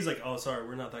say? He's like, "Oh, sorry,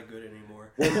 we're not that good anymore."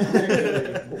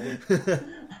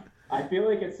 I feel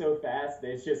like it's so fast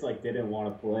they just like didn't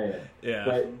want to play it.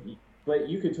 Yeah. But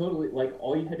you could totally, like,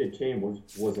 all you had to change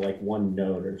was like one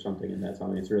note or something in that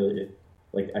song. It's really,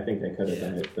 like, I think they could have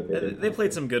done it, but they didn't. They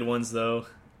played some good ones though.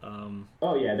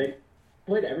 They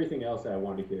played everything else that I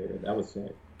wanted to hear. That was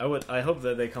sick. I hope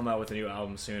that they come out with a new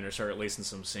album soon or start releasing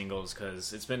some singles,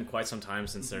 because it's been quite some time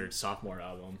since their sophomore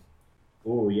album.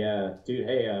 Oh yeah, dude.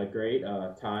 Hey, great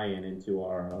tie-in into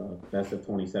our best of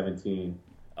 2017.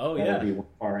 Oh That'll be one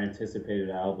of our anticipated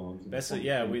albums. Best of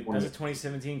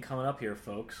 2017 coming up here,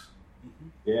 folks.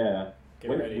 Yeah,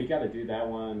 Get ready. We got to do that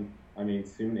one. I mean,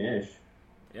 soon-ish.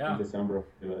 Yeah, in December.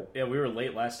 We'll do it. Yeah, we were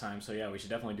late last time, so yeah, we should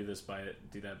definitely do that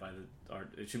by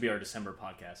it should be our December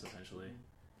podcast essentially.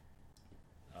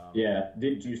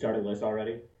 Did you start a list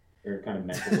already, or kind of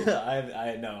mentally?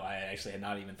 I actually had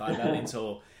not even thought about it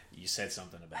until you said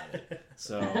something about it.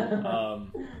 So,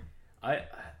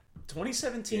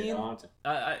 2017.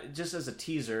 Just as a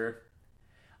teaser,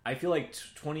 I feel like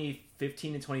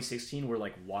 2015 and 2016 were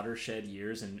like watershed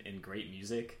years in great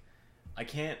music. I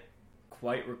can't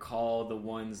quite recall the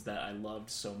ones that I loved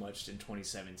so much in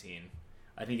 2017.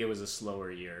 I think it was a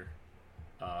slower year,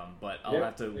 but I'll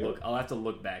have to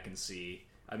look back and see.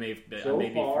 I may be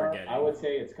forgetting. I would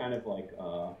say it's kind of like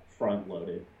front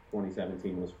loaded.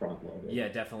 2017 was front loaded. Yeah,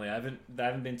 definitely. I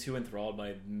haven't been too enthralled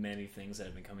by many things that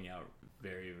have been coming out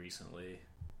very recently.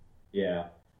 Yeah,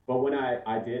 but when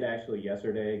I did actually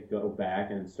yesterday go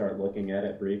back and start looking at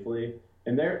it briefly,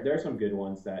 and there are some good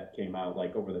ones that came out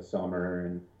like over the summer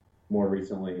and more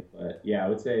recently. But yeah, I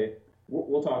would say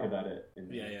we'll talk about it in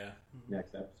the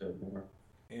next episode more.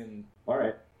 And all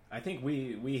right, I think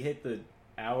we hit the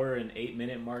hour and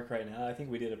 8-minute mark right now. I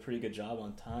think we did a pretty good job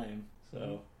on time.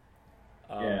 So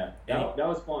that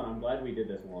was fun. I'm glad we did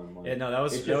this one. Like, that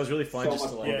was really fun. So just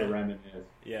much to fun to reminisce.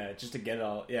 Yeah, just to get it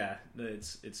all. Yeah,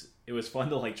 it was fun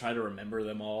to like try to remember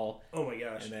them all. Oh my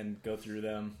gosh! And then go through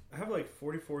them. I have like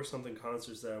 44 something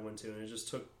concerts that I went to, and it just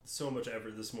took so much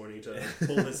effort this morning to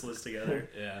pull this list together.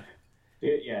 Yeah.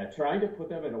 Dude, yeah, trying to put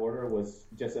them in order was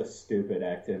just a stupid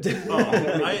activity.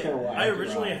 I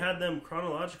originally had them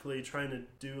chronologically trying to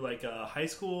do like high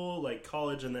school, like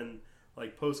college, and then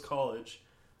like post college.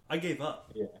 I gave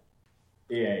up.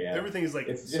 Yeah. Everything is like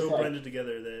it's so blended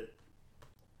together that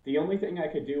the only thing I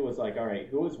could do was like, all right,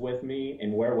 who was with me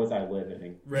and where was I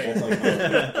living? Right. That's like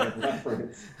a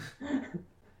reference.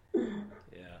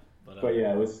 Yeah, but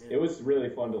yeah, it was really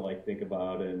fun to like think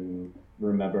about and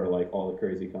remember like all the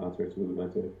crazy concerts we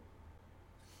went to.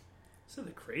 So the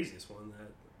craziest one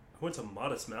that I went to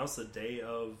Modest Mouse the day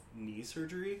of knee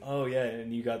surgery. Oh yeah,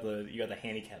 and you got the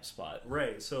handicap spot.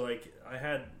 Right. So like I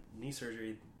had knee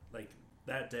surgery like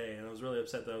that day, and I was really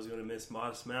upset that I was going to miss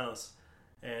Modest Mouse.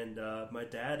 And my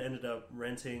dad ended up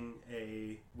renting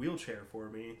a wheelchair for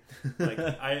me. Like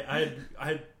I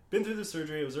had been through the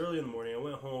surgery. It was early in the morning. I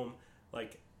went home,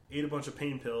 like ate a bunch of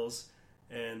pain pills,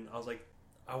 and I was like,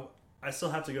 I still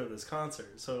have to go to this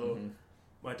concert. So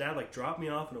my dad like dropped me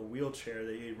off in a wheelchair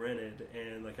that he rented,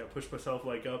 and like I pushed myself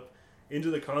like up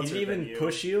into the concert. He didn't even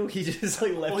push you. He just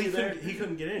like left you there. He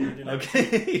couldn't get in. He didn't.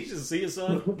 Okay, you just see his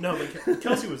son. No, but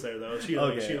Kelsey was there though. She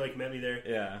met me there.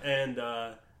 Yeah, and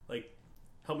like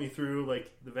helped me through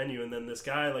like the venue, and then this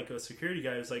guy, like a security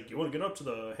guy, was like, "You want to get up to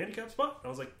the handicap spot?" And I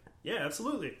was like, "Yeah,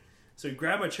 absolutely." So he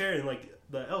grabbed my chair, and like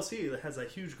the LC that has a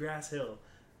huge grass hill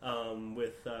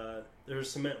with there's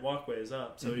cement walkways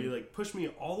up, so he like pushed me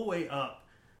all the way up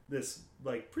this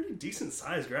like pretty decent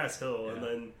sized grass hill, and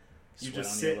then you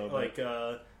just sit like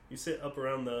you sit up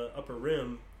around the upper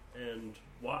rim and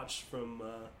watch from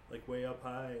like way up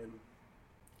high, and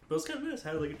but it was kind of nice. I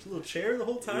had like a little chair the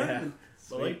whole time. Yeah. And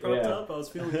my leg propped up. I was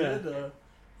feeling good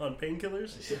on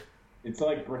painkillers. It's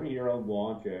like bringing your own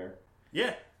lawn chair.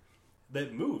 Yeah,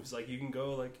 that moves. Like you can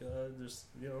go like just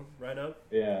right up.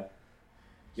 Yeah,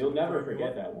 you'll never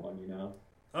forget that one. You know.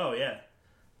 Oh yeah,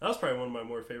 that was probably one of my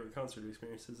more favorite concert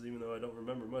experiences, even though I don't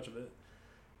remember much of it.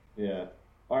 Yeah.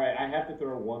 All right, I have to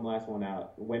throw one last one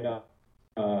out. When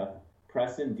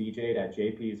Preston DJ'd at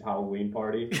JP's Halloween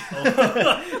party.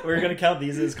 We're gonna count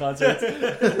these as concerts,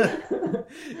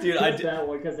 dude. I did that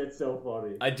one because it's so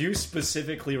funny. I do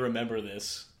specifically remember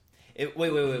this.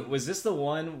 Wait. Was this the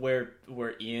one where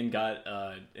Ian got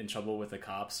in trouble with the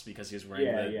cops because he was wearing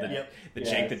the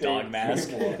Jake the Dog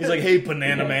mask? He's like, "Hey,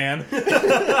 Banana Man."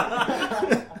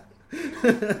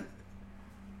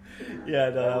 Yeah,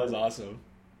 no, that was awesome.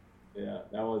 Yeah,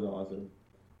 that was awesome.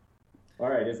 All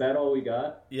right, is that all we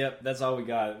got? Yep, that's all we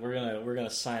got. We're gonna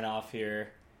sign off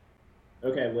here.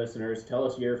 Okay, listeners, tell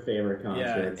us your favorite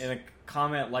concerts. Yeah, and a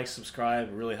comment, like, subscribe.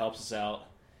 It really helps us out.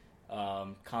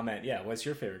 Comment, what's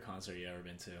your favorite concert you ever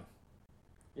been to?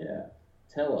 Yeah,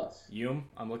 tell us. Yum,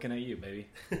 I'm looking at you, baby.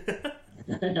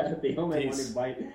 The only one who might